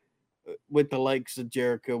there with the likes of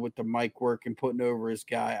Jericho with the mic work and putting over his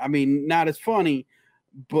guy. I mean, not as funny,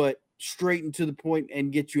 but straight and to the point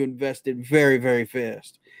and get you invested very, very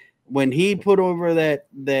fast. When he put over that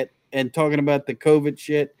and talking about the COVID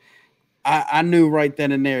shit, I knew right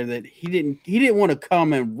then and there that he didn't want to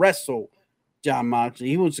come and wrestle Jon Moxley.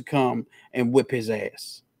 He wants to come and whip his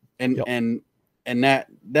ass. And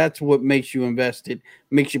that's what makes you invested,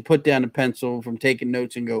 makes you put down the pencil from taking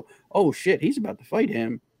notes and go, oh shit, he's about to fight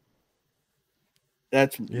him.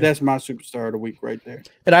 That's my Superstar of the Week right there.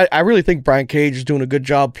 And I really think Brian Cage is doing a good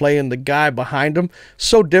job playing the guy behind him.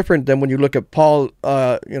 So different than when you look at Paulie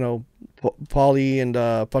and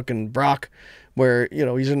fucking Brock, where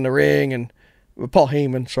he's in the ring, and Paul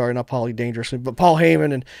Heyman, sorry, not Paulie dangerously, but Paul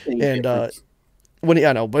Heyman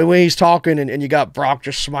when he's talking and you got Brock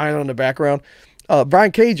just smiling in the background.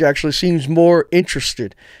 Brian Cage actually seems more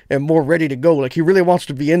interested and more ready to go. Like, he really wants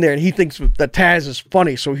to be in there, and he thinks that Taz is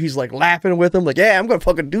funny, so he's like laughing with him, like, yeah, I'm gonna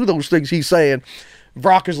fucking do those things he's saying.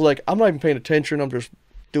 Brock is like, I'm not even paying attention, I'm just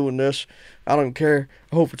doing this. I don't even care.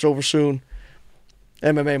 I hope it's over soon.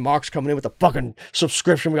 MMA Mark's coming in with a fucking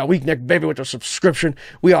subscription. We got Weak Neck Baby with a subscription.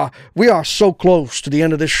 We are so close to the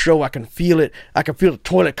end of this show. I can feel it. I can feel the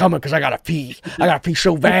toilet coming because I gotta pee. I gotta pee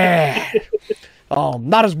so bad.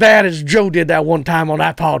 Not as bad as Joe did that one time on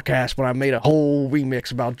that podcast when I made a whole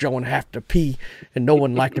remix about Joe and have to pee, and no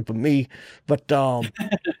one liked it but me. But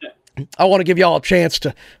I want to give y'all a chance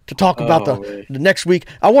to talk about the next week.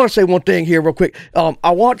 I want to say one thing here real quick.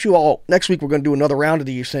 I want you all, next week we're going to do another round of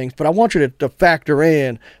these things, but I want you to factor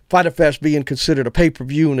in Fyter Fest being considered a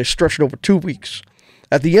pay-per-view, and they stretched it over 2 weeks.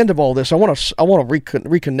 At the end of all this, I want to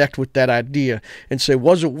reconnect with that idea and say,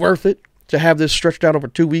 was it worth it to have this stretched out over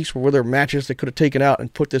 2 weeks, where there were matches they could have taken out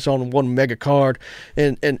and put this on one mega card?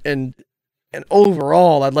 And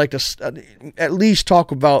overall, I'd like to at least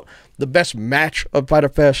talk about the best match of Fyter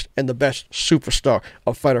Fest and the best superstar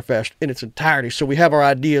of Fyter Fest in its entirety. So we have our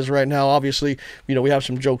ideas right now. Obviously, we have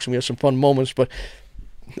some jokes and we have some fun moments, but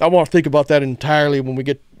I want to think about that entirely when we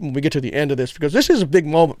get to the end of this, because this is a big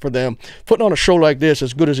moment for them. Putting on a show like this,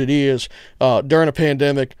 as good as it is, during a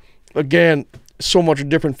pandemic, again, so much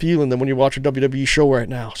different feeling than when you watch a WWE show right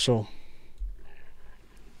now. So,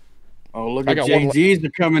 oh, look at JG's are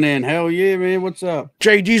coming in. Hell yeah, man! What's up,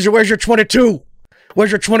 JG's? Where's your 22?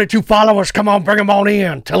 Where's your 22 followers? Come on, bring them on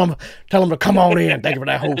in. Tell them to come on in. Thank you for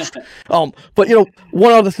that host. But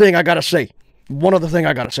one other thing I gotta say.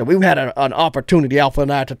 We've had an opportunity, Alpha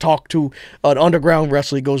and I, to talk to an underground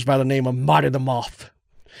wrestler. He goes by the name of Marty the Moth.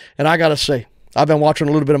 And I got to say, I've been watching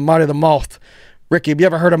a little bit of Marty the Moth. Ricky, have you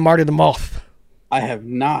ever heard of Marty the Moth? I have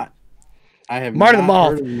not. Marty the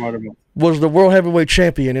Moth was the World Heavyweight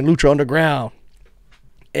Champion in Lucha Underground.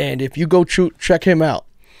 And if you go check him out,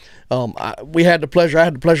 I had the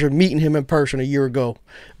pleasure of meeting him in person a year ago,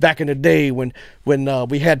 back in the day when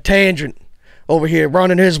we had Tangent over here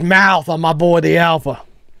running his mouth on my boy, the Alpha.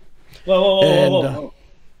 Whoa.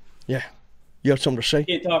 Yeah. You have something to say?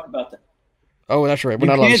 Can't talk about that. Oh, that's right. We're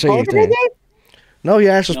not allowed to say anything. No, he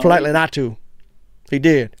asked us politely not to. He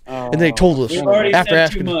did. And then he told us after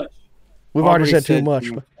asking. We've already said too much.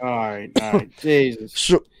 All right. Jesus.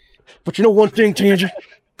 So, but you know one thing, Tangent?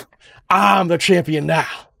 I'm the champion now.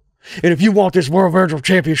 And if you want this World Virgil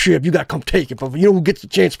Championship, you got to come take it. But you know who gets the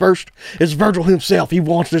chance first? It's Virgil himself. He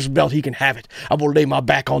wants this belt. He can have it. I will lay my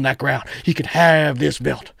back on that ground. He can have this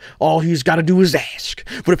belt. All he's got to do is ask.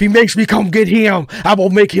 But if he makes me come get him, I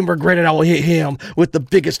will make him regret it. I will hit him with the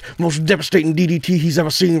biggest, most devastating DDT he's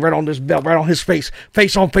ever seen right on this belt, right on his face.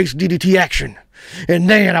 Face-on-face DDT action. And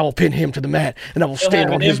then I will pin him to the mat, and I will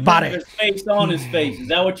stand on his body. His face on his face. Is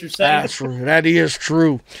that what you're saying? That's true. That is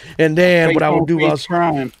true. And then what I will do is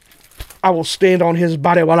I will stand on his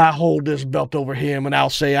body while I hold this belt over him, and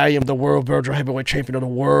I'll say, I am the World Virgil Heavyweight Champion of the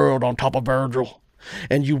world on top of Virgil.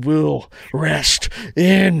 And you will rest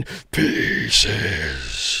in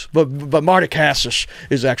pieces. But Marty Cassis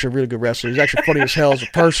is actually a really good wrestler. He's actually funny as hell as a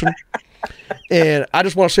person. And I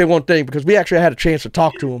just want to say one thing, because we actually had a chance to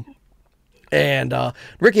talk to him. And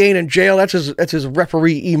Ricky ain't in jail. That's his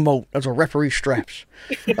referee emote. That's a referee straps.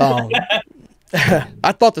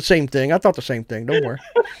 I thought the same thing. Don't worry.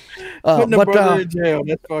 In jail.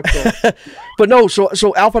 That's fucked up. But no, so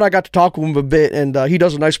Alpha and I got to talk with him a bit, and he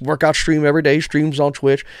does a nice workout stream every day. He streams on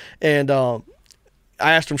Twitch, and I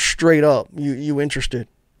asked him straight up, "You interested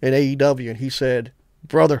in AEW?" And he said,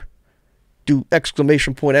 "Brother, do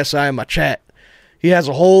 !SI in my chat." He has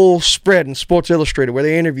a whole spread in Sports Illustrated where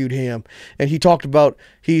they interviewed him, and he talked about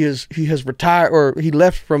he has retired, or he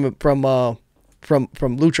left from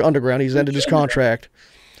Lucha Underground. He's ended his contract,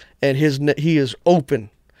 and he is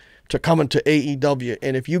open to coming to AEW.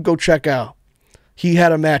 And if you go check out, he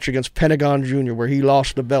had a match against Pentagon Jr. where he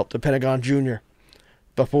lost the belt to Pentagon Jr.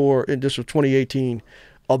 before, and this was 2018,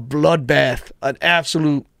 a bloodbath, an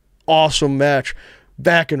absolute awesome match,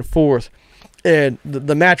 back and forth. And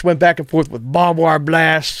the match went back and forth with barbed wire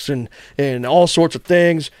blasts and all sorts of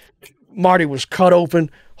things. Marty was cut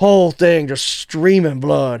open, whole thing just streaming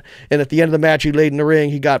blood. And at the end of the match, he laid in the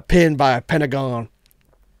ring. He got pinned by a Pentagon.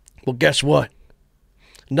 Well, guess what?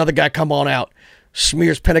 Another guy come on out,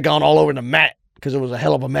 smears Pentagon all over the mat because it was a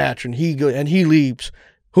hell of a match, and he leaves.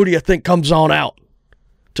 Who do you think comes on out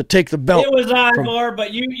to take the belt? It was Ivar,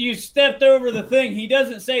 but you stepped over the thing. He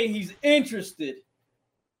doesn't say he's interested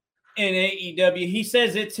in AEW. He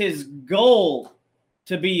says it's his goal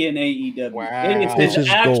to be in AEW. Wow. It's his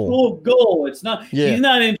actual goal. It's not. Yeah. He's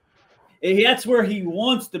not in. That's where he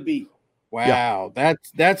wants to be. Wow, yeah.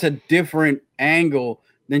 That's a different angle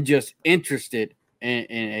than just interested in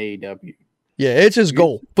AEW. Yeah, it's his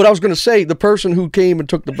goal. But I was going to say, the person who came and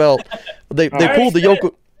took the belt, they pulled the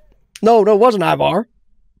Yoko. No, it wasn't Ivar.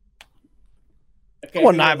 Okay, it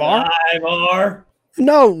wasn't Ivar. Ivar.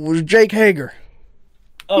 No, it was Jake Hager.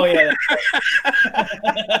 Oh yeah,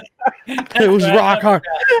 it was rock hard.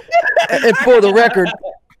 And for the record,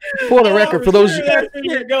 for those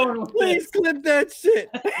please clip that shit.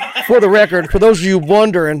 For the record, for those of you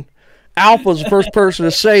wondering, Alpha's the first person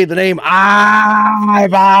to say the name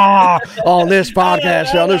Ivar on this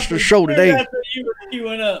podcast, on this show today. You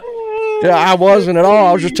went up. Yeah, I wasn't at all.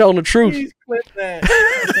 I was just telling the truth. Please clip that.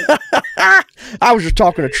 I was just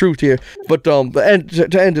talking the truth here. But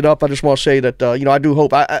to end it up, I just want to say that I do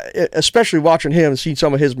hope, especially watching him and seeing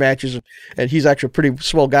some of his matches, and he's actually a pretty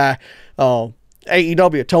swell guy.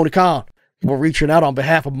 AEW, Tony Khan, we're reaching out on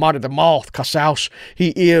behalf of Marty the Moth Casas.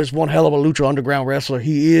 He is one hell of a Lucha Underground wrestler.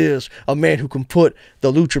 He is a man who can put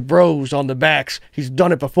the Lucha Bros on the backs. He's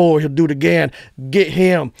done it before. He'll do it again. Get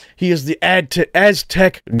him. He is the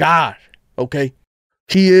Aztec God. Okay?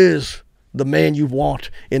 He is the man you want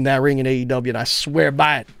in that ring in AEW, and I swear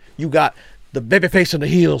by it. You got the babyface and the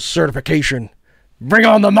heels certification. Bring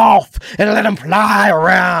on the moth and let him fly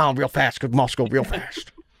around real fast because moths go real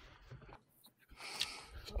fast.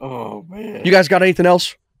 Oh, man. You guys got anything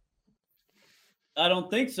else? I don't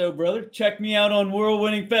think so, brother. Check me out on World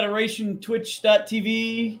Winning Federation,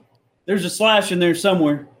 twitch.tv. There's a slash in there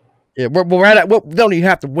somewhere. Yeah, we're at it. We don't even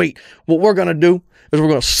have to wait. What we're going to do is we're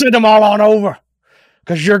going to send them all on over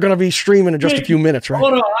because you're going to be streaming in just a few minutes, right?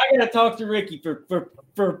 Hold on. I got to talk to Ricky for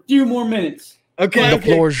a few more minutes. Okay. The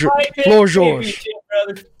floor is yours.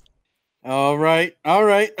 Brother. All right.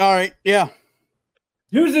 Yeah.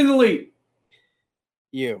 Who's in the lead?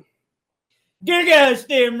 You. Good guys,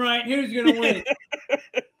 damn right. Who's going to win?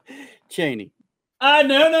 Cheney.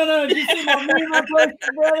 No. Did you see my meme I posted,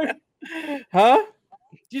 brother? Huh?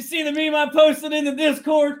 Did you see the meme I posted in the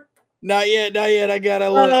Discord? Not yet. I gotta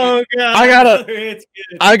look. Oh, God.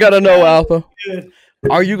 I gotta know, Alpha. Good.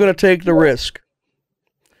 Are you going to take the risk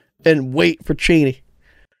and wait for Cheney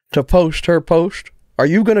to post her post? Are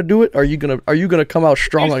you going to do it? Or are you going to come out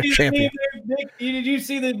strong like a champion? Did you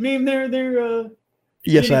see the meme there?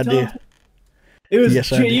 Yes, I did. It was.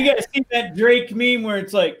 Yes, I did. You guys see that Drake meme where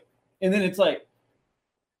it's like, and then it's like,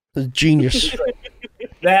 It's genius.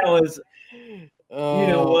 that was. You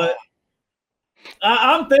know what?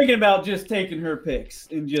 I'm thinking about just taking her picks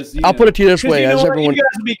and just. I'll put it to you this way, as everyone. You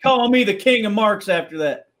guys will be calling me the king of marks after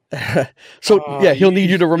that. Yeah, he'll need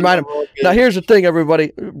you to remind him. Now, here's the thing,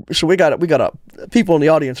 everybody. So we got people in the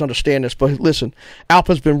audience understand this, but listen,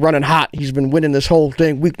 Alpha's been running hot. He's been winning this whole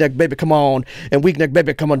thing. Weak Neck Baby, come on, and Weak Neck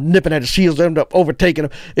Baby come on, nipping at his heels, end up overtaking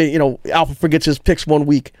him. You know, Alpha forgets his picks 1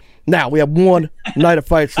 week. Now we have one night of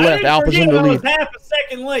fights left. Alpha's in the lead. I was half a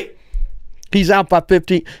second late. He's out by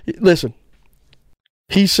 15. Listen,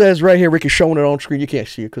 he says right here, Ricky's showing it on screen. You can't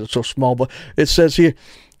see it because it's so small, but it says here,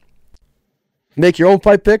 make your own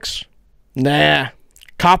fight picks? Nah.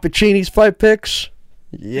 Copy Cheney's fight picks?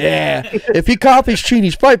 Yeah. If he copies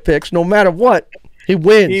Cheney's fight picks, no matter what, he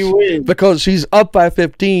wins. He wins. Because he's up by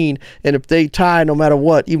 15, and if they tie, no matter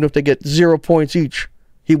what, even if they get 0 points each,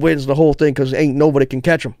 he wins the whole thing because ain't nobody can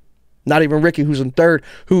catch him. Not even Ricky, who's in third,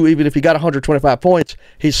 who even if he got 125 points,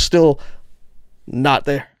 he's still not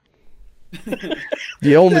there.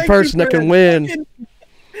 The only person that can win. Son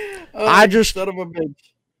of a bitch.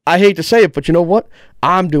 I hate to say it, but you know what?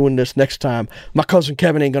 I'm doing this next time. My cousin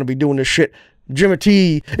Kevin ain't going to be doing this shit. Jimmy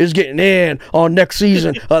T is getting in on next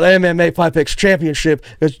season of the MMA Fight Picks Championship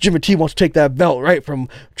because Jimmy T wants to take that belt right from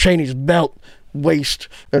Cheney's belt waist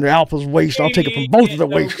and Alpha's waist. I'll take it from both of the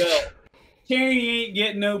waists. Cheney ain't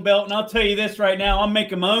getting no belt, and I'll tell you this right now. I'm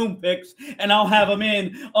making my own picks, and I'll have them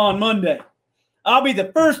in on Monday. I'll be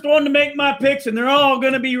the first one to make my picks, and they're all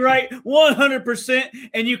going to be right 100%,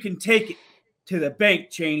 and you can take it to the bank,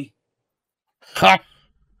 Cheney. Ha!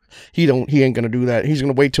 He ain't going to do that. He's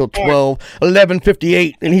going to wait till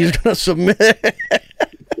 11:58, and he's going to submit.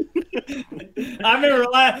 I remember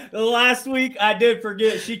last week I did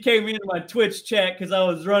forget. She came into my Twitch chat because I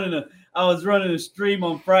was running a stream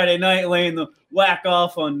on Friday night, laying the whack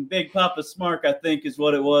off on Big Papa Smart, I think is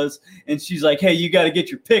what it was. And she's like, "Hey, you got to get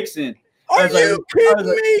your picks in." Are you kidding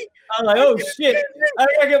me? I was like, "Oh shit, I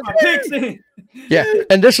gotta get my picks in." Yeah,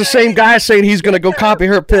 and this is the same guy saying he's going to go copy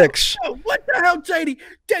her picks. What the hell, Cheney?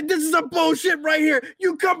 This is a bullshit right here.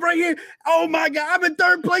 You come right here. Oh, my God. I'm in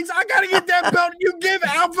third place. I got to get that belt. You give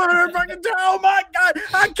Alpha her fucking time. Oh, my God.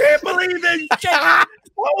 I can't believe this shit.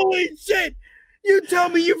 Holy shit. You tell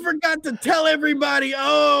me you forgot to tell everybody.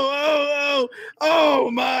 Oh,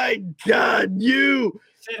 my God. You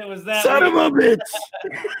Said it was that son of a bitch.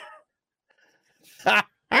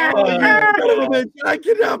 I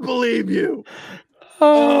cannot believe you.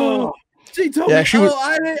 Oh. She told me,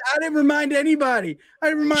 I didn't remind anybody.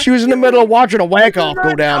 She was in the middle of watching a whack-off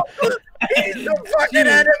go down. He's the fucking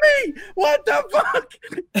enemy. What the fuck?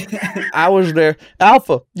 I was there.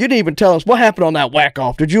 Alpha, you didn't even tell us what happened on that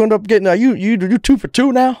whack-off. Did you end up getting you 2 for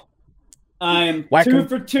 2 now? I'm 2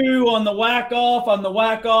 for 2 on the whack-off. I'm the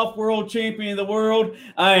whack-off world champion of the world.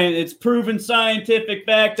 It's proven scientific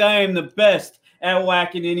fact. I am the best at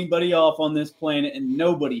whacking anybody off on this planet, and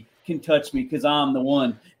nobody can touch me because I'm the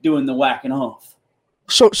one doing the whacking off.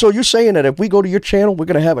 So you're saying that if we go to your channel, we're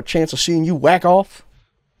going to have a chance of seeing you whack off?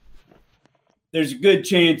 There's a good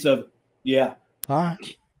chance of, yeah. All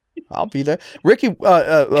right. I'll be there. Ricky,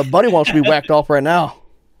 Buddy wants to be whacked off right now.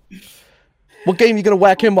 What game are you going to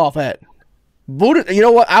whack him off at? Buddha, you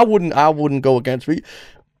know what? I wouldn't go against me.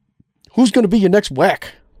 Who's going to be your next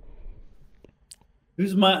whack?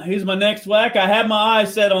 Who's my next whack? I have my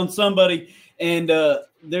eyes set on somebody, and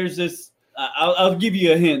there's this. I'll give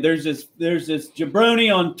you a hint. There's this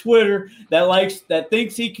jabroni on Twitter that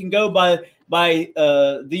thinks he can go by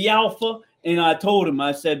the Alpha, And I told him,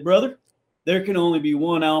 I said, brother, there can only be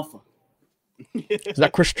one alpha. Is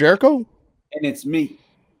that Chris Jericho? And it's me.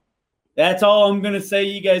 That's all I'm going to say.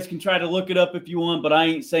 You guys can try to look it up if you want, but I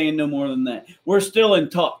ain't saying no more than that. We're still in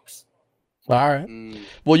talks. All right.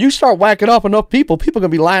 Well, you start whacking off enough people are going to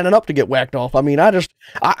be lining up to get whacked off. I mean, I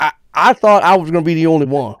thought I was going to be the only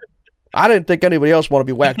one. I didn't think anybody else want to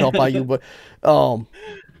be whacked off by you, but,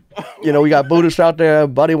 we got Buddhists out there.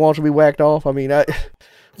 Buddy wants to be whacked off. I mean,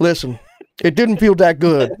 listen, it didn't feel that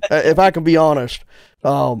good, if I can be honest.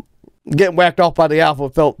 Getting whacked off by the alpha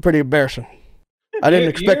felt pretty embarrassing. I didn't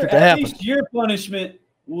expect it to happen. At least your punishment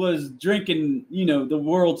was drinking, the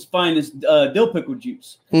world's finest dill pickle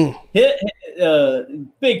juice. Big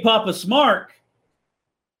Papa Smart,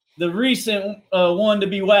 the recent one to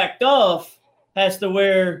be whacked off, has to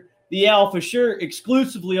wear the alpha shirt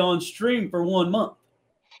exclusively on stream for 1 month.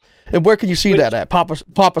 And where can you see that at? Papa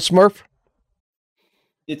Smurf?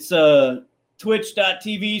 It's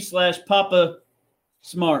twitch.tv/Papa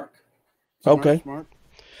Smart. Okay. Smart.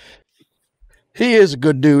 He is a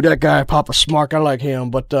good dude, that guy, Papa Smart. I like him.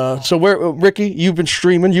 But so Ricky, you've been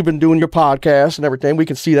streaming, you've been doing your podcast and everything. We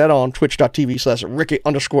can see that on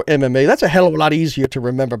twitch.tv/Ricky_MMA. That's a hell of a lot easier to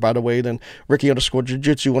remember, by the way, than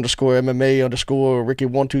Ricky_Jiu-Jitsu_MMA_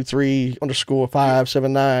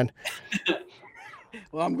 Ricky123_579.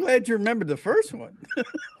 Well, I'm glad you remembered the first one.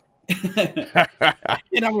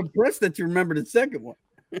 And I'm impressed that you remembered the second one.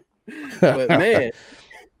 But man,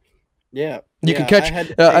 yeah. You can catch,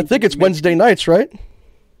 I think it's Wednesday nights, right?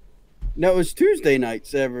 No, it's Tuesday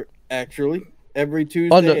nights every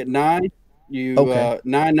Tuesday at 9.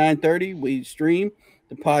 9:30 we stream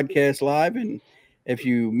the podcast live, and if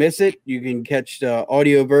you miss it, you can catch the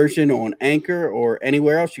audio version on Anchor or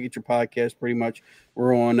anywhere else you get your podcast. Pretty much,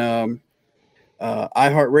 we're on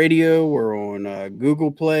iHeartRadio, we're on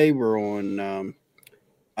Google Play, we're on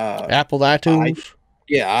Apple iTunes,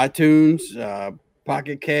 iTunes,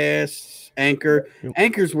 Pocket Casts, Anchor.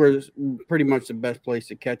 Anchor's where pretty much the best place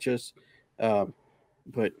to catch us,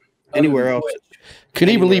 but anywhere else. Can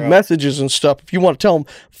even leave messages and stuff. If you want to tell them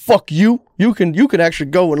fuck you, you can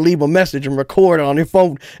actually go and leave a message and record it on your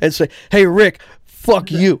phone and say, hey Rick,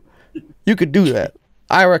 fuck you. You could do that.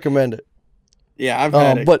 I recommend it. Yeah, I've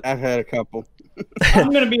had it. I've had a couple.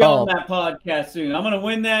 I'm gonna be on that podcast soon. I'm gonna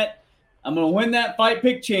win that Fight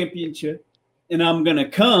Pick Championship, and I'm gonna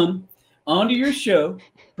come onto your show,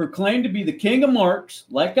 proclaim to be the king of marks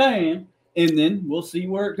like I am, and then we'll see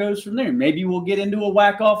where it goes from there. Maybe we'll get into a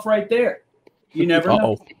whack off right there. You never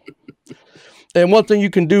know. And one thing you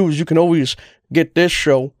can do is you can always get this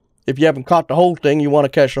show. If you haven't caught the whole thing, you want to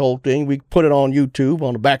catch the whole thing, we put it on YouTube,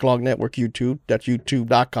 on the Backlog Network YouTube. That's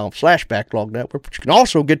youtube.com/Backlog Network. But you can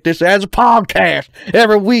also get this as a podcast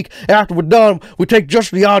every week. After we're done, we take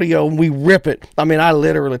just the audio and we rip it. I mean, I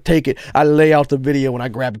literally take it. I lay out the video and I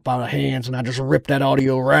grab it by my hands and I just rip that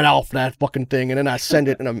audio right off that fucking thing. And then I send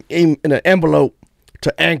it in an envelope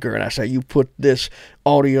to Anchor, and I say, you put this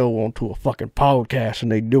audio onto a fucking podcast,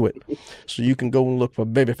 and they do it. So you can go and look for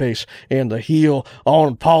Babyface and the Heel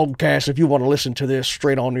on podcast if you want to listen to this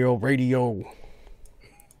straight on your radio.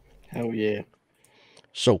 Hell yeah.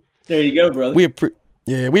 So there you go, brother. We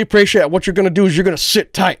appreciate it. What you're going to do is you're going to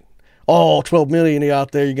sit tight. All 12 million of you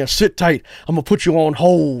out there, you're going to sit tight. I'm going to put you on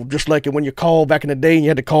hold, just like when you called back in the day and you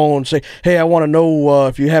had to call and say, hey, I want to know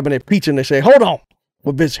if you have any pizza, and they say, hold on,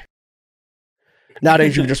 we're busy.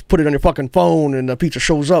 Nowadays, you can just put it on your fucking phone and the pizza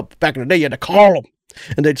shows up. Back in the day, you had to call them.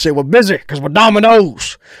 And they'd say, we're busy because we're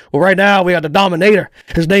Domino's. Well, right now, we got the Dominator.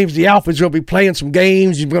 His name's the Alpha. He's going to be playing some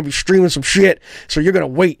games. He's going to be streaming some shit. So you're going to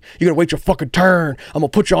wait. You're going to wait your fucking turn. I'm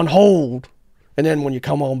going to put you on hold. And then when you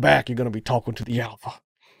come on back, you're going to be talking to the Alpha.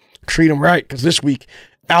 Treat him right, because this week,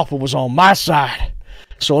 Alpha was on my side.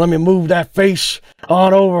 So let me move that face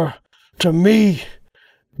on over to me.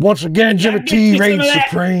 Once again, Jimmy T reigns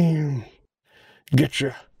supreme. Get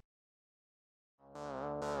you.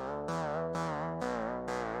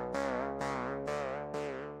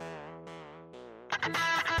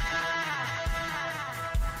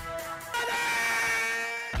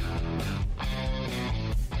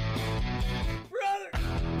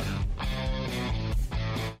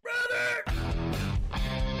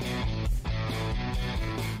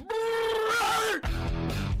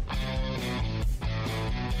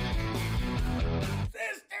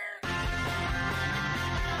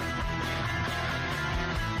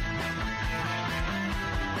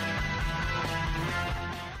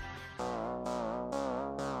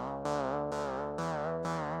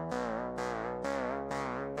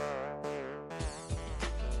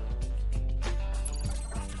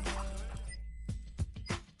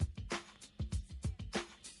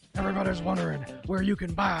 Everybody's wondering where you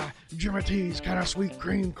can buy Jimmy T's kind of sweet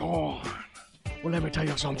cream corn. Well, let me tell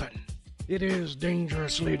you something. It is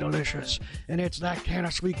dangerously delicious, and it's that kind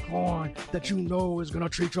of sweet corn that you know is going to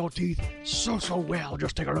treat your teeth so well.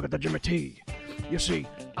 Just take a look at the Jimmy T. You see,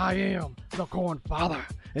 I am the corn father,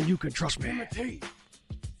 and you can trust me. Jimmy T.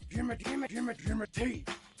 Jimmy T.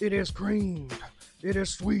 It is creamed, it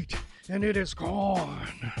is sweet, and it is corn.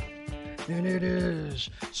 And it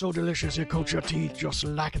is so delicious it coats your teeth just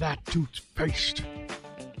like that toothpaste.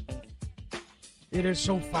 It is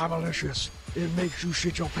so fiberlicious, it makes you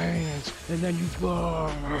shit your pants, and then you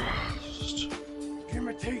burst.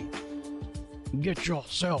 Jimmy T. Get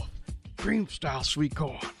yourself cream-style sweet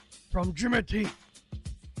corn from Jimmy T.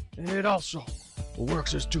 And it also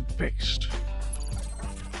works as toothpaste.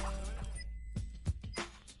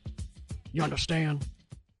 You understand?